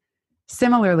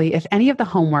 Similarly, if any of the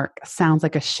homework sounds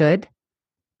like a should,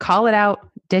 call it out,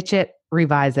 ditch it,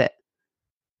 revise it.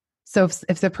 So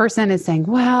if the person is saying,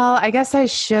 well, I guess I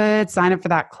should sign up for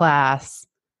that class,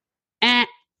 I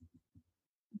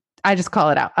just call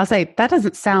it out. I'll say, that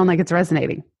doesn't sound like it's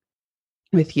resonating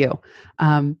with you.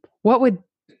 What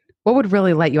would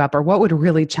really light you up, or what would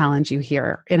really challenge you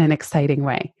here in an exciting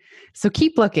way? So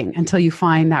keep looking until you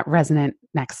find that resonant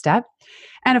next step.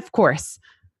 And of course,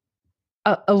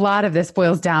 a lot of this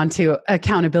boils down to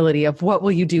accountability of what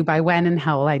will you do by when and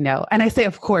how will I know? And I say,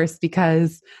 of course,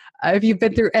 because if you've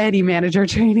been through any manager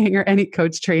training or any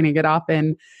coach training, it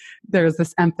often there's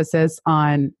this emphasis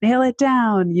on nail it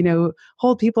down,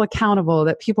 hold people accountable,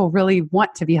 that people really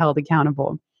want to be held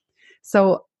accountable.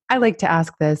 So I like to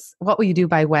ask this, what will you do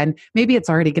by when? Maybe it's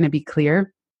already going to be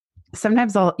clear.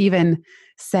 Sometimes I'll even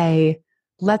say,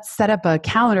 let's set up a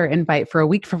calendar invite for a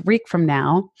week from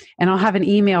now, and I'll have an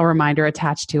email reminder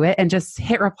attached to it, and just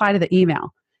hit reply to the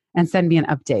email and send me an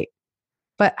update.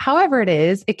 But however it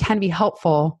is, it can be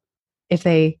helpful if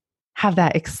they have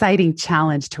that exciting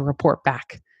challenge to report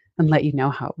back and let you know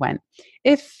how it went.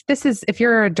 If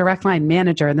you're a direct line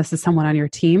manager and this is someone on your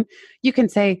team, you can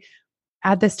say,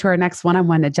 add this to our next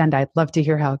one-on-one agenda. I'd love to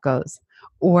hear how it goes.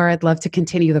 Or I'd love to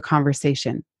continue the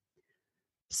conversation.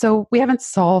 So we haven't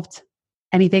solved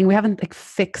anything. We haven't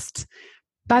fixed.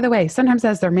 By the way, sometimes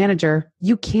as their manager,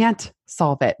 you can't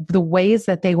solve it. The ways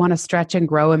that they want to stretch and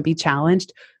grow and be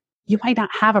challenged, you might not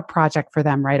have a project for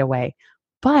them right away,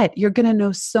 but you're going to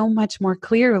know so much more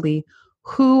clearly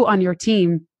who on your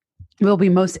team will be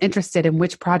most interested in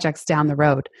which projects down the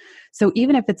road. So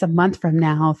even if it's a month from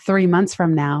now, 3 months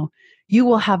from now, you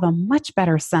will have a much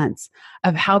better sense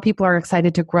of how people are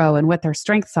excited to grow and what their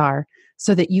strengths are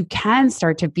so that you can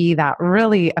start to be that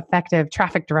really effective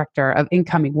traffic director of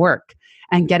incoming work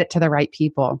and get it to the right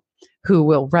people who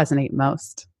will resonate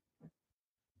most.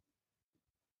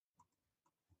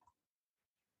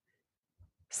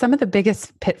 Some of the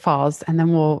biggest pitfalls, and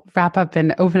then we'll wrap up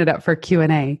and open it up for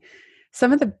Q&A.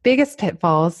 Some of the biggest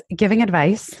pitfalls, giving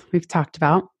advice, we've talked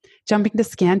about, jumping to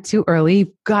scan too early.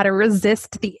 You've got to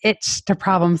resist the itch to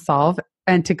problem solve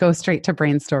and to go straight to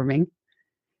brainstorming.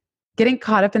 Getting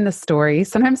caught up in the story.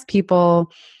 Sometimes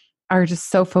people are just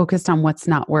so focused on what's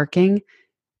not working.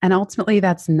 And ultimately,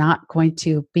 that's not going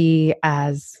to be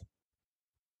as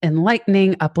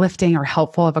enlightening, uplifting, or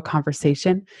helpful of a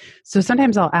conversation. So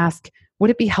sometimes I'll ask,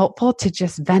 would it be helpful to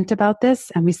just vent about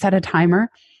this? And we set a timer.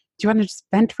 Do you want to just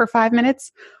vent for 5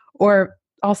 minutes? Or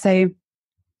I'll say,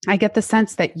 I get the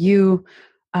sense that you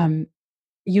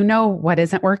know what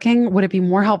isn't working. Would it be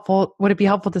more helpful? Would it be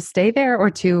helpful to stay there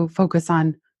or to focus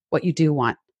on what you do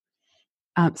want?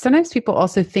 Sometimes people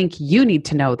also think you need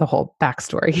to know the whole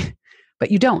backstory,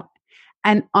 but you don't.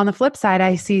 And on the flip side,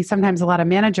 I see sometimes a lot of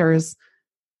managers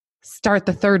start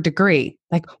the third degree.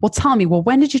 Like, well, tell me,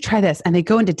 when did you try this? And they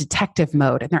go into detective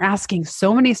mode and they're asking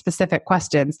so many specific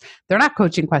questions. They're not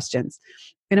coaching questions.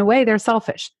 In a way, they're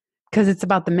selfish because it's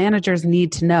about the manager's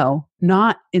need to know,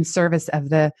 not in service of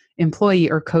the employee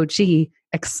or coachee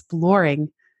exploring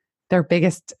their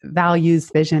biggest values,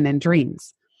 vision, and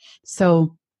dreams.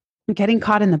 So getting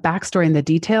caught in the backstory and the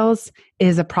details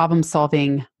is a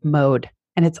problem-solving mode,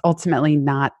 and it's ultimately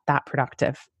not that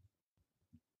productive.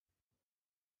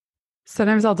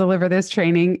 Sometimes I'll deliver this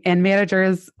training and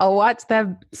managers, I'll watch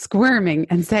them squirming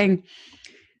and saying,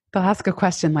 they'll ask a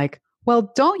question like,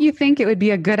 well, don't you think it would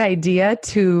be a good idea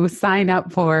to sign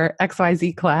up for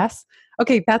XYZ class?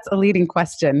 Okay, that's a leading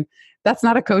question. That's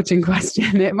not a coaching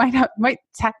question. It might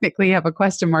technically have a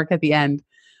question mark at the end.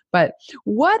 But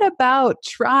what about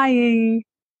trying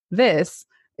this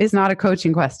is not a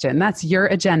coaching question. That's your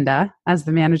agenda as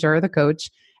the manager or the coach,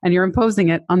 and you're imposing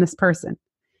it on this person.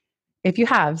 If you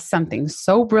have something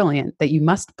so brilliant that you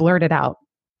must blurt it out,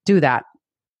 do that.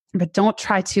 But don't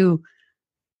try to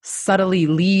subtly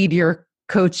lead your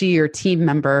coachee or team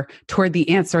member toward the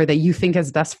answer that you think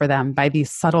is best for them by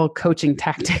these subtle coaching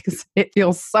tactics. It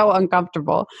feels so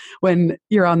uncomfortable when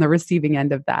you're on the receiving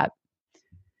end of that.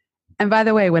 And by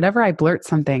the way, whenever I blurt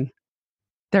something,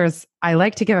 I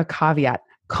like to give a caveat.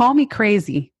 Call me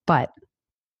crazy, but.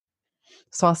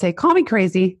 So I'll say, call me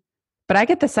crazy, but I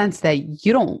get the sense that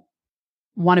you don't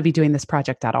want to be doing this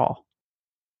project at all.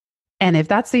 And if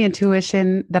that's the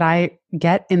intuition that I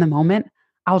get in the moment,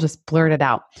 I'll just blurt it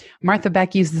out. Martha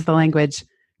Beck uses the language,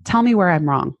 tell me where I'm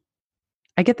wrong.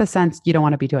 I get the sense you don't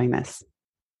want to be doing this.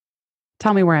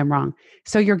 Tell me where I'm wrong.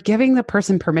 So you're giving the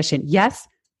person permission. Yes,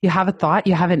 you have a thought,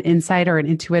 you have an insight or an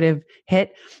intuitive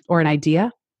hit or an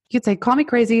idea. You could say, call me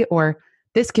crazy, or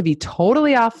this could be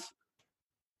totally off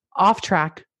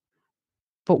track.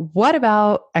 But what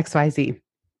about XYZ?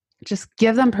 Just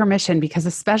give them permission, because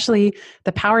especially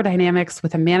the power dynamics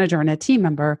with a manager and a team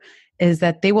member is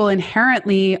that they will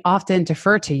inherently often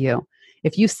defer to you.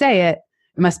 If you say it,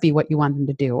 it must be what you want them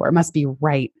to do, or it must be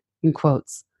right, in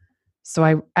quotes.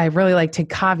 So I really like to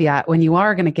caveat when you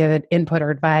are going to give it input or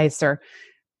advice or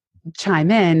chime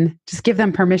in, just give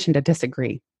them permission to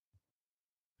disagree.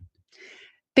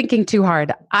 Thinking too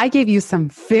hard. I gave you some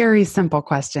very simple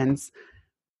questions.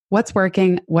 What's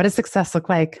working? What does success look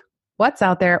like? What's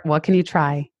out there? What can you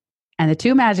try? And the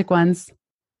two magic ones,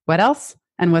 what else?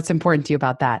 And what's important to you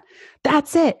about that?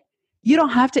 That's it. You don't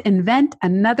have to invent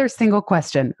another single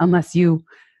question unless you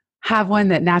have one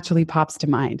that naturally pops to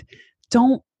mind.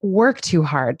 Don't work too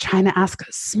hard trying to ask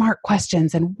smart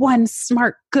questions and one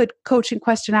smart, good coaching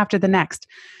question after the next.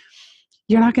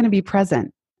 You're not going to be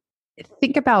present.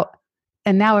 Think about,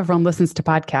 and now everyone listens to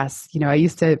podcasts. I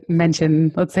used to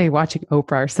mention, let's say, watching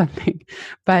Oprah or something,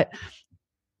 but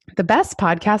the best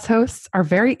podcast hosts are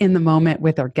very in the moment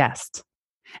with their guest.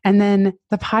 And then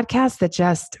the podcasts that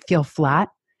just feel flat,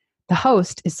 the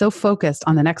host is so focused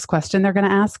on the next question they're going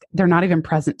to ask, they're not even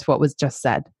present to what was just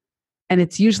said. And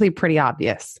it's usually pretty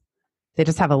obvious. They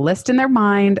just have a list in their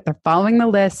mind. They're following the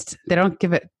list. They don't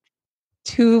give it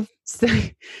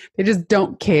they just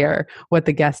don't care what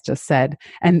the guest just said.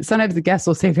 And sometimes the guest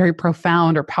will say very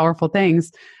profound or powerful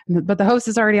things, but the host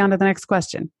is already on to the next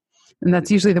question. And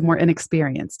that's usually the more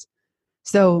inexperienced.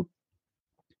 So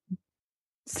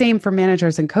same for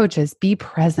managers and coaches, be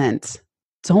present.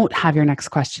 Don't have your next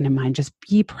question in mind. Just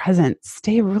be present.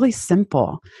 Stay really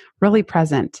simple, really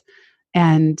present.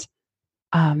 And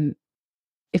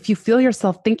if you feel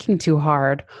yourself thinking too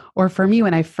hard, or for me,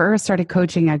 when I first started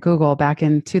coaching at Google back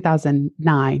in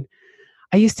 2009,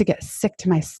 I used to get sick to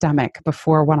my stomach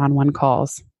before one-on-one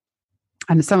calls.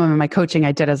 And some of my coaching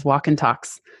I did as walk and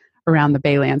talks around the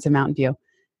Baylands in Mountain View.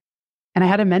 And I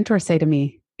had a mentor say to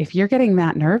me, if you're getting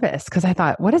that nervous, because I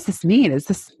thought, what does this mean? Is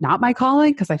this not my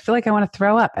calling? Because I feel like I want to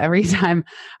throw up every time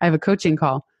I have a coaching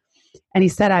call. And he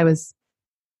said I was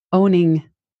owning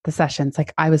the sessions.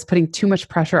 Like I was putting too much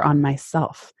pressure on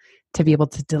myself to be able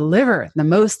to deliver the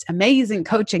most amazing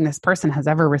coaching this person has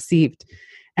ever received.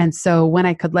 And so when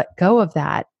I could let go of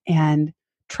that and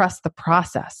trust the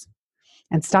process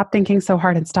and stop thinking so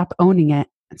hard and stop owning it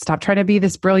and stop trying to be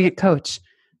this brilliant coach,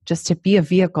 just to be a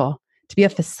vehicle, to be a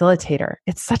facilitator.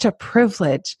 It's such a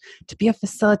privilege to be a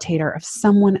facilitator of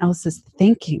someone else's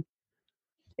thinking.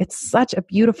 It's such a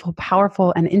beautiful,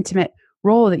 powerful, and intimate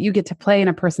role that you get to play in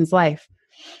a person's life.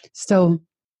 So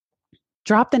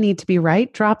drop the need to be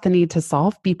right, drop the need to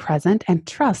solve, be present, and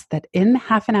trust that in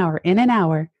half an hour, in an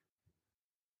hour,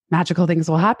 magical things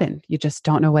will happen. You just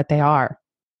don't know what they are.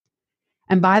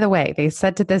 And by the way, they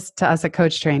said to us at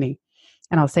Coach Training,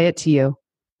 and I'll say it to you,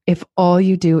 if all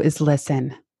you do is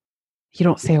listen, you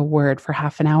don't say a word for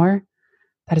half an hour,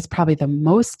 that is probably the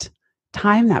most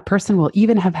time that person will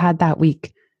even have had that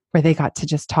week where they got to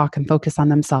just talk and focus on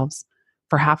themselves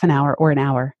for half an hour or an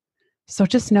hour. So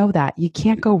just know that you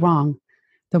can't go wrong.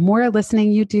 The more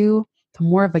listening you do, the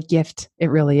more of a gift it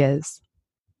really is.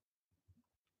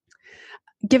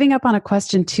 Giving up on a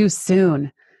question too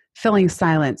soon, filling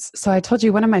silence. So I told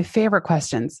you one of my favorite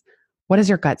questions, what does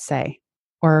your gut say?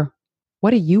 Or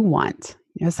what do you want?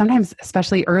 You know, sometimes,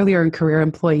 especially earlier in career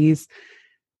employees,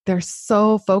 they're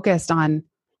so focused on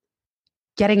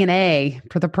getting an A,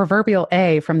 for the proverbial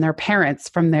A, from their parents,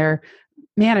 from their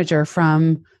manager,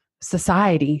 from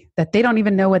society, that they don't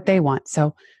even know what they want.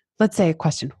 So let's say a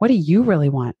question, what do you really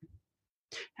want?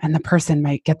 And the person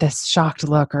might get this shocked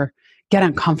look or get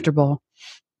uncomfortable.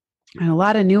 And a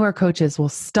lot of newer coaches will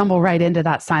stumble right into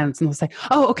that silence and they'll say,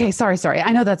 oh, okay, sorry.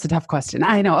 I know that's a tough question.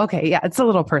 I know. Okay. Yeah, it's a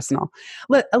little personal.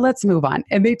 Let's move on.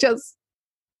 And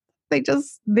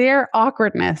their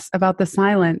awkwardness about the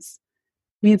silence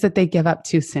means that they give up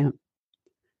too soon.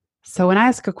 So when I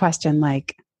ask a question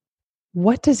like,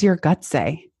 what does your gut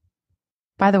say?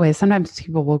 By the way, sometimes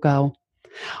people will go,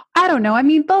 I don't know. I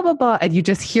mean, blah, blah, blah. And you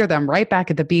just hear them right back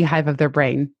at the beehive of their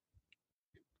brain.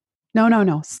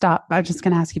 No, stop. I'm just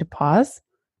going to ask you to pause.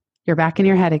 You're back in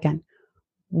your head again.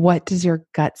 What does your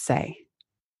gut say?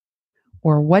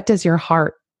 Or what does your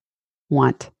heart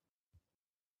want?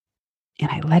 And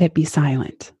I let it be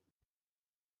silent.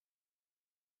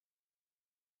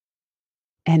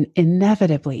 And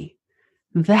inevitably,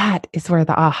 that is where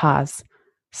the ahas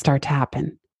start to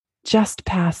happen. Just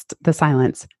past the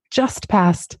silence, just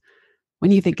past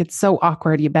when you think it's so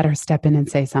awkward, you better step in and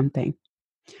say something.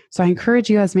 So I encourage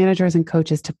you as managers and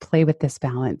coaches to play with this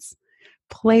balance.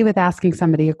 Play with asking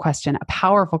somebody a question, a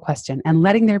powerful question, and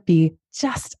letting there be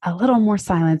just a little more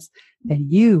silence than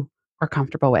you are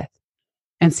comfortable with,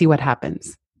 and see what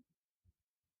happens.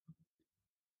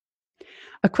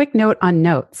 A quick note on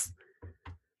notes.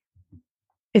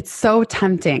 It's so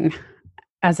tempting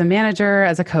as a manager,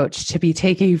 as a coach, to be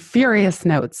taking furious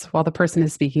notes while the person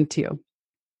is speaking to you.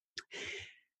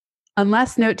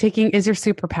 Unless note-taking is your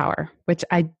superpower, which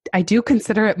I do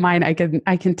consider it mine.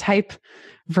 I can type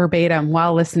verbatim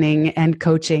while listening and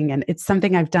coaching, and it's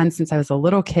something I've done since I was a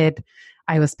little kid.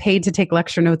 I was paid to take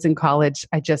lecture notes in college.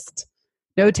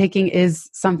 Note-taking is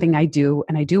something I do,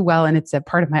 and I do well, and it's a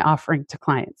part of my offering to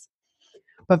clients.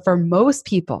 But for most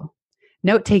people,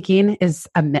 note-taking is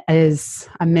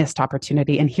a missed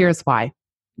opportunity, and here's why.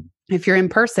 If you're in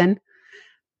person,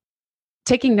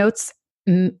 taking notes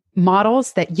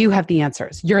models that you have the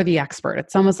answers. You're the expert.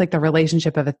 It's almost like the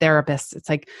relationship of a therapist. It's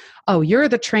like, oh, you're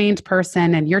the trained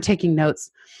person and you're taking notes.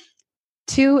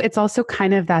 Two, it's also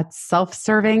kind of that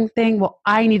self-serving thing. Well,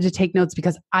 I need to take notes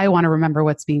because I want to remember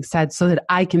what's being said so that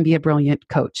I can be a brilliant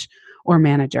coach or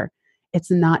manager. It's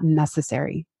not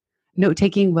necessary.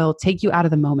 Note-taking will take you out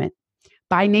of the moment.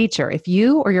 By nature, if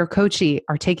you or your coachee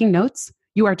are taking notes,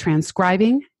 you are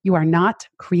transcribing. You are not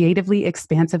creatively,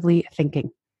 expansively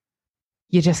thinking.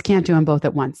 You just can't do them both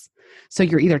at once. So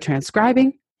you're either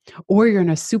transcribing or you're in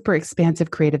a super expansive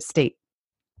creative state.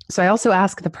 So I also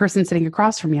ask the person sitting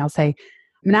across from me, I'll say,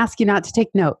 I'm going to ask you not to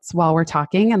take notes while we're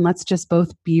talking, and let's just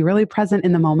both be really present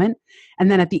in the moment. And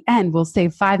then at the end, we'll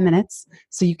save 5 minutes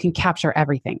so you can capture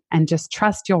everything and just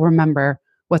trust you'll remember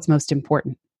what's most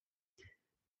important.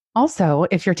 Also,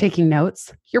 if you're taking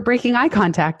notes, you're breaking eye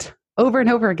contact over and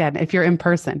over again if you're in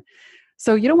person.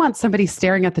 So you don't want somebody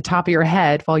staring at the top of your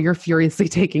head while you're furiously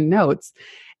taking notes.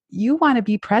 You want to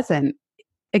be present,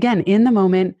 again, in the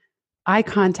moment, eye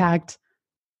contact,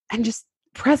 and just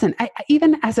present.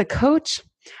 Even as a coach,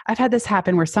 I've had this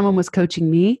happen where someone was coaching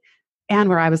me and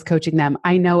where I was coaching them.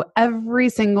 I know every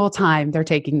single time they're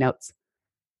taking notes.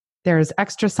 There's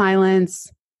extra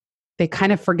silence. They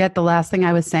kind of forget the last thing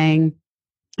I was saying.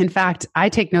 In fact, I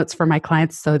take notes for my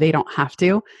clients so they don't have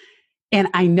to. And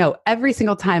I know every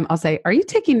single time I'll say, are you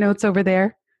taking notes over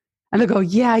there? And they'll go,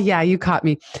 yeah, you caught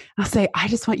me. I'll say, I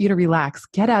just want you to relax.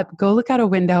 Get up, go look out a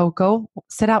window, go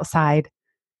sit outside,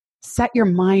 set your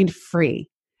mind free.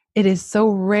 It is so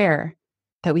rare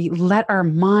that we let our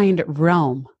mind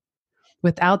roam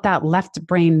without that left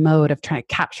brain mode of trying to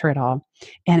capture it all.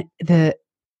 And the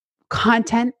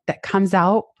content that comes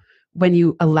out when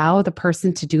you allow the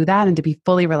person to do that and to be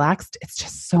fully relaxed, it's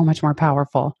just so much more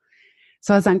powerful.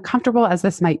 So as uncomfortable as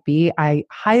this might be, I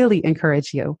highly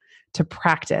encourage you to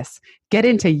practice, get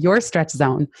into your stretch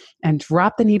zone and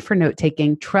drop the need for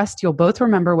note-taking. Trust you'll both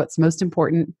remember what's most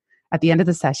important at the end of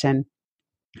the session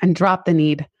and drop the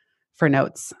need for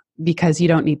notes because you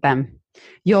don't need them.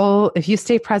 If you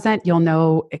stay present, you'll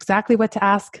know exactly what to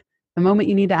ask the moment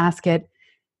you need to ask it.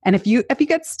 And if you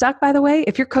get stuck, by the way,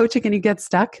 if you're coaching and you get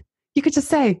stuck, you could just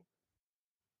say,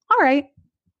 all right,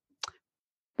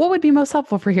 what would be most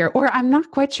helpful for here? Or I'm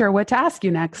not quite sure what to ask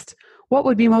you next. What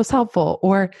would be most helpful?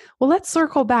 Or, well, let's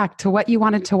circle back to what you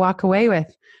wanted to walk away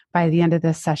with by the end of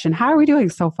this session. How are we doing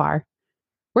so far?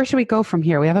 Where should we go from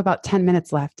here? We have about 10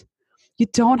 minutes left. You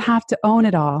don't have to own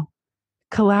it all.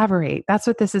 Collaborate. That's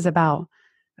what this is about,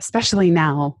 especially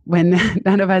now when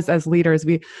none of us as leaders,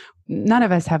 none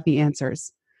of us have the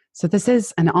answers. So this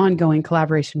is an ongoing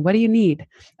collaboration. What do you need?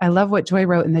 I love what Joy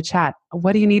wrote in the chat.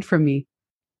 What do you need from me?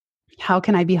 How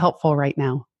can I be helpful right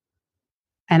now?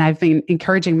 And I've been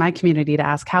encouraging my community to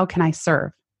ask, how can I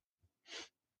serve?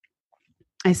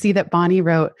 I see that Bonnie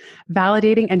wrote,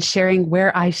 validating and sharing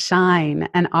where I shine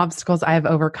and obstacles I have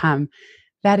overcome.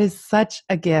 That is such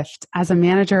a gift as a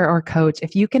manager or coach.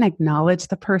 If you can acknowledge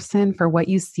the person for what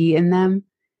you see in them,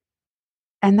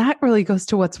 and that really goes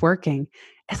to what's working.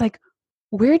 It's like,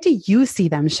 where do you see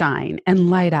them shine and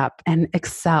light up and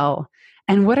excel?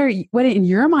 And what in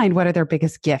your mind, what are their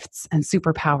biggest gifts and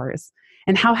superpowers?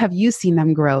 And how have you seen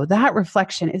them grow? That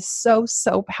reflection is so,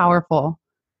 so powerful.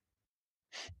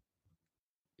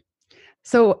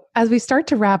 So as we start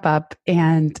to wrap up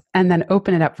and then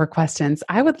open it up for questions,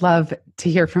 I would love to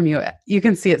hear from you. You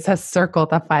can see it says circle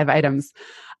the 5 items.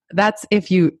 That's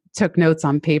if you took notes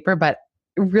on paper, but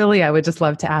really I would just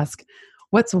love to ask,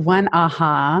 what's one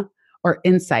aha or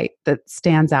insight that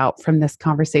stands out from this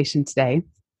conversation today?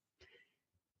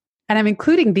 And I'm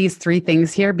including these 3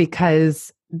 things here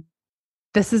because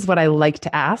this is what I like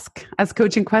to ask as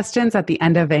coaching questions at the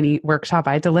end of any workshop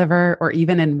I deliver or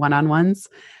even in one-on-ones.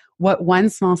 What one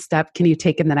small step can you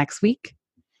take in the next week?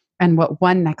 And what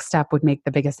one next step would make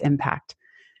the biggest impact?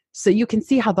 So you can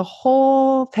see how the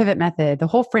whole pivot method, the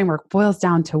whole framework boils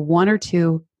down to 1 or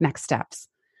 2 next steps.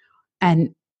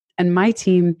 And my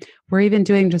team, we're even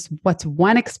doing just what's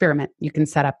one experiment you can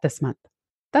set up this month.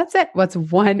 That's it. What's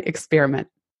one experiment?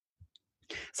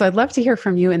 So I'd love to hear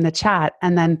from you in the chat,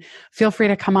 and then feel free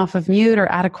to come off of mute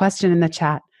or add a question in the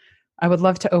chat. I would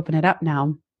love to open it up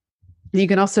now. You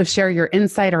can also share your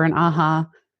insight or an aha,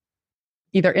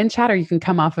 either in chat or you can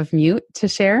come off of mute to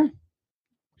share.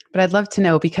 But I'd love to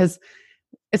know because,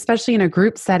 especially in a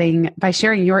group setting, by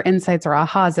sharing your insights or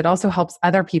ahas, it also helps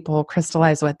other people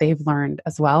crystallize what they've learned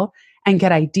as well and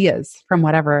get ideas from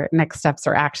whatever next steps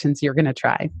or actions you're going to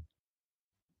try.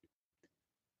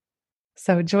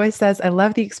 So Joy says, I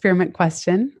love the experiment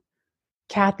question.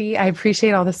 Kathy, I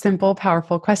appreciate all the simple,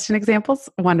 powerful question examples.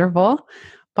 Wonderful.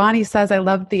 Bonnie says, I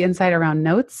love the insight around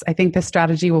notes. I think this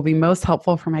strategy will be most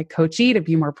helpful for my coachee to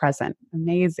be more present.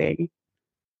 Amazing.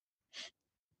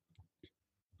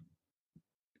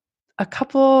 A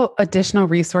couple additional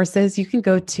resources. You can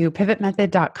go to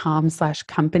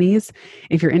pivotmethod.com/companies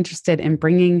if you're interested in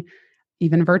bringing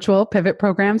even virtual pivot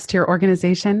programs to your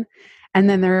organization. And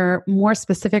then there are more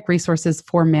specific resources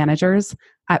for managers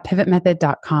at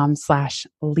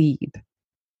pivotmethod.com/lead.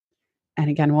 And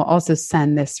again, we'll also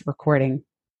send this recording.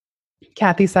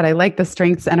 Kathy said, I like the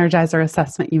Strengths Energizer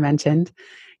assessment you mentioned.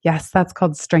 Yes, that's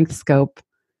called Strength Scope.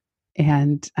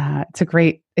 And it's a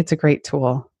great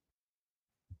tool.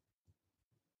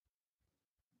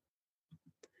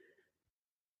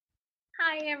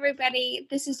 everybody.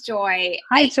 This is Joy.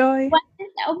 Hi, Joy.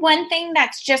 One thing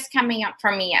that's just coming up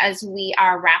for me as we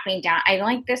are wrapping down, I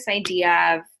like this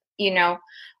idea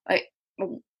of, uh,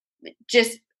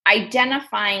 just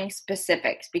identifying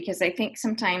specifics, because I think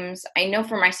sometimes, I know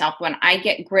for myself, when I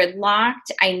get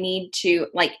gridlocked, I need to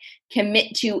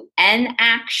commit to an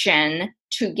action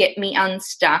to get me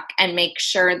unstuck and make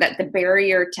sure that the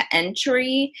barrier to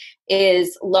entry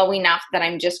is low enough that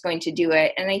I'm just going to do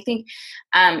it. And I think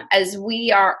as we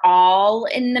are all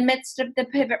in the midst of the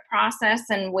pivot process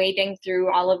and wading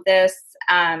through all of this,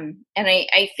 and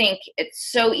I think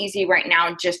it's so easy right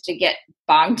now just to get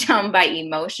bogged down by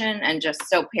emotion and just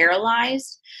so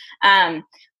paralyzed. But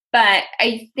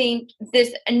I think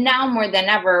this, now more than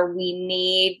ever, we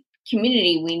need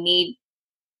community.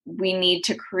 We need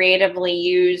to creatively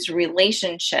use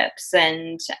relationships.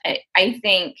 And I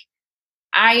think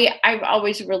I've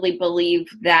always really believed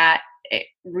that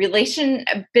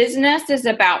business is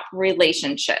about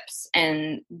relationships,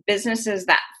 and businesses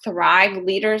that thrive,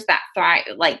 leaders that thrive,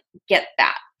 get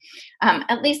that.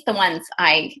 At least the ones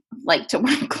I like to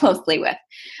work closely with.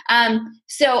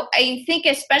 So I think,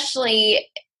 especially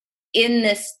in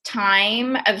this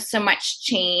time of so much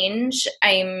change,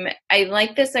 I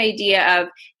like this idea of,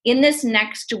 in this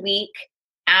next week,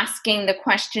 asking the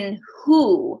question,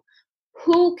 who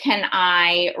can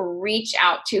I reach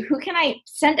out to? Who can I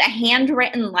send a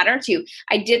handwritten letter to?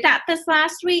 I did that this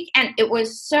last week, and it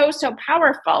was so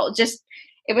powerful.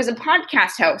 It was a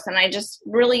podcast host, and I just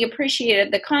really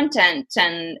appreciated the content,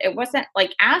 and it wasn't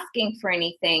asking for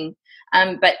anything.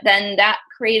 But then that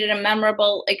created a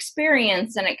memorable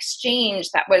experience and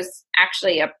exchange that was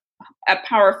actually a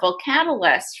powerful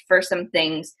catalyst for some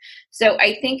things. So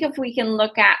I think if we can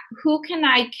look at, who can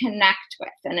I connect with,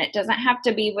 and it doesn't have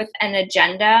to be with an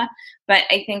agenda, but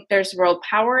I think there's real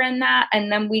power in that.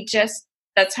 And then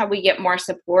that's how we get more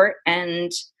support,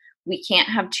 and we can't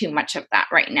have too much of that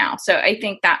right now. So I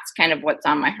think that's kind of what's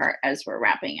on my heart as we're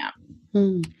wrapping up.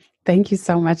 Thank you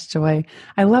so much, Joy.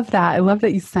 I love that. I love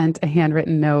that you sent a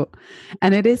handwritten note.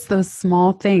 And it is those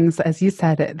small things, as you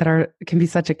said, that can be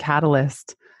such a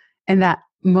catalyst, and that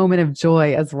moment of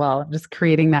joy as well, just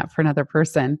creating that for another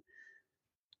person.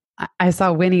 I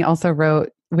saw Winnie also wrote,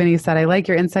 Winnie said, I like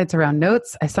your insights around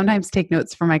notes. I sometimes take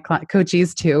notes for my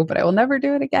coachees too, but I will never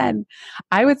do it again.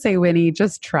 I would say, Winnie,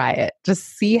 just try it.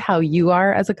 Just see how you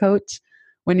are as a coach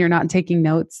when you're not taking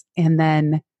notes, and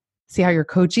then see how your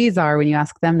coachees are when you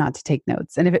ask them not to take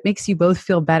notes. And if it makes you both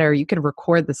feel better, you could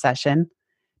record the session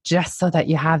just so that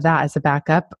you have that as a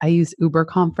backup. I use Uber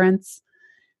Conference.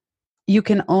 You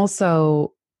can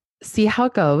also see how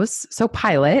it goes. So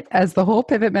pilot, as the whole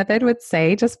pivot method would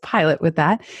say, just pilot with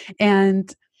that.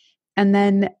 And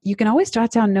then you can always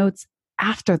jot down notes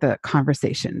after the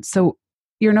conversation. So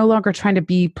you're no longer trying to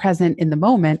be present in the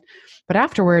moment, but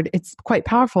afterward, it's quite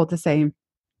powerful to say,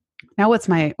 now what's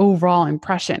my overall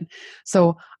impression?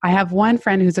 So I have one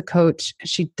friend who's a coach.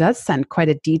 She does send quite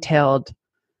a detailed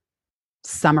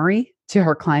summary to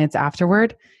her clients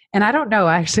afterward. And I don't know,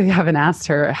 I actually haven't asked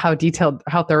her how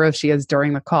thorough she is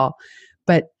during the call,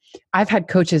 but I've had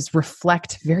coaches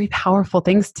reflect very powerful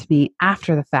things to me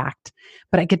after the fact,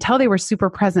 but I could tell they were super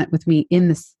present with me in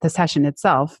the session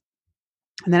itself.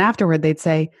 And then afterward, they'd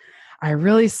say, I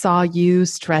really saw you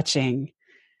stretching,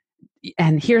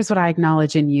 and here's what I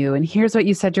acknowledge in you, and here's what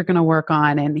you said you're going to work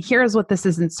on, and here's what this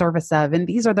is in service of, and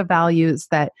these are the values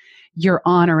that you're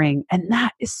honoring. And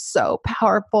that is so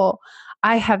powerful.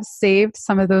 I have saved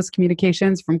some of those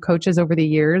communications from coaches over the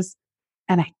years,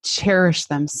 and I cherish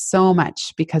them so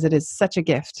much because it is such a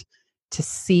gift to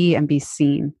see and be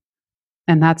seen.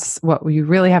 And that's what we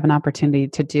really have an opportunity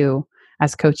to do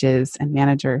as coaches and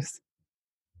managers.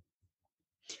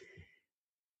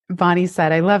 Bonnie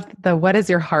said, I love the what does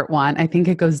your heart want? I think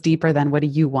it goes deeper than what do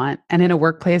you want? And in a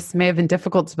workplace may have been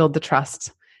difficult to build the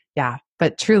trust. Yeah,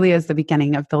 but truly is the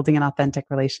beginning of building an authentic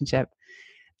relationship.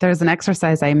 There's an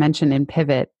exercise I mentioned in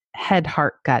Pivot, head,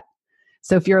 heart, gut.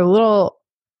 So if you're a little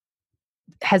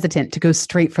hesitant to go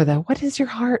straight for the what does your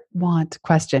heart want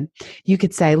question, you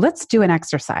could say, let's do an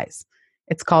exercise.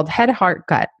 It's called head, heart,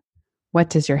 gut. What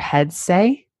does your head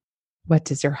say? What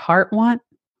does your heart want?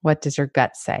 What does your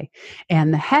gut say?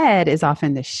 And the head is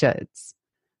often the shoulds.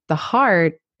 The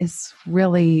heart is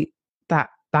really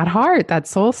that heart, that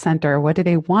soul center. What do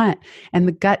they want? And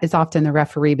the gut is often the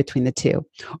referee between the two,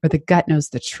 or the gut knows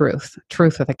the truth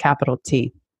with a capital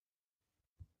T.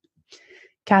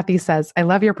 Kathy says, I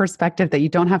love your perspective that you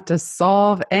don't have to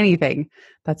solve anything.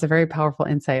 That's a very powerful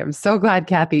insight. I'm so glad,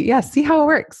 Kathy. Yeah, see how it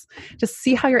works. Just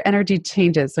see how your energy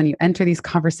changes when you enter these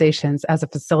conversations as a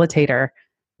facilitator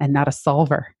and not a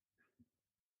solver.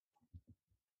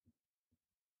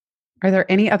 Are there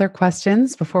any other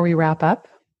questions before we wrap up?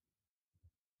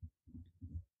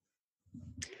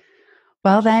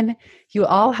 Well, then you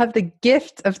all have the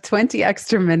gift of 20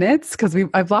 extra minutes because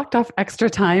I blocked off extra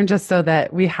time just so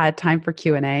that we had time for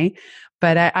Q&A.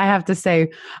 But I have to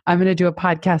say, I'm going to do a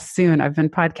podcast soon. I've been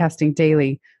podcasting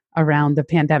daily around the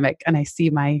pandemic, and I see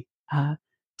my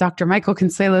Dr. Michael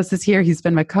Consuelos is here. He's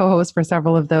been my co-host for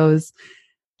several of those.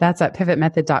 That's at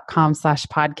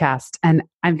pivotmethod.com/podcast. And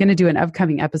I'm going to do an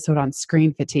upcoming episode on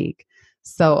screen fatigue.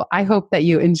 So I hope that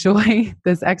you enjoy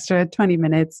this extra 20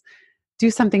 minutes. Do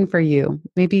something for you.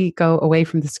 Maybe go away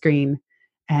from the screen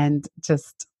and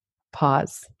just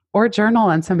pause or journal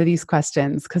on some of these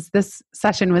questions, because this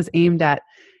session was aimed at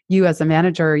you as a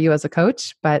manager or you as a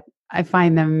coach, but I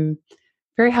find them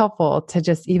very helpful to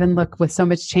just even look with so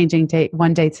much changing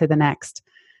one day to the next,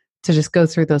 to just go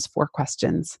through those 4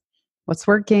 questions. What's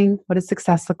working? What does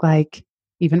success look like,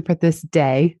 even for this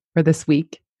day or this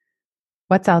week?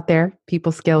 What's out there?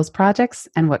 People, skills, projects,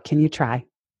 and what can you try?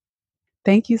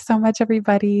 Thank you so much,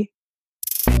 everybody.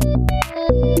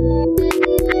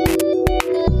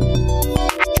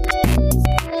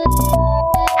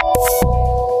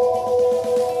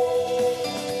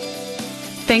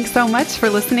 Thanks so much for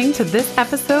listening to this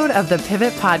episode of the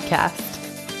Pivot Podcast.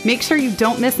 Make sure you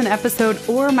don't miss an episode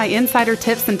or my insider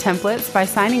tips and templates by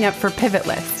signing up for Pivot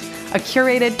List, a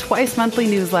curated twice-monthly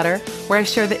newsletter where I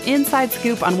share the inside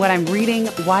scoop on what I'm reading,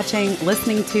 watching,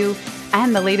 listening to,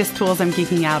 and the latest tools I'm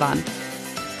geeking out on.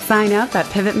 Sign up at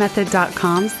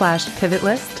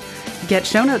pivotmethod.com/pivotlist. Get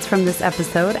show notes from this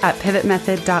episode at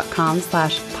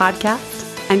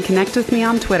pivotmethod.com/podcast and connect with me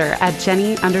on Twitter at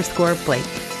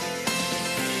Jenny_Blake.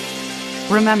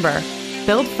 Remember,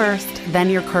 build first, then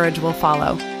your courage will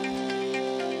follow.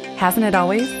 Hasn't it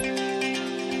always?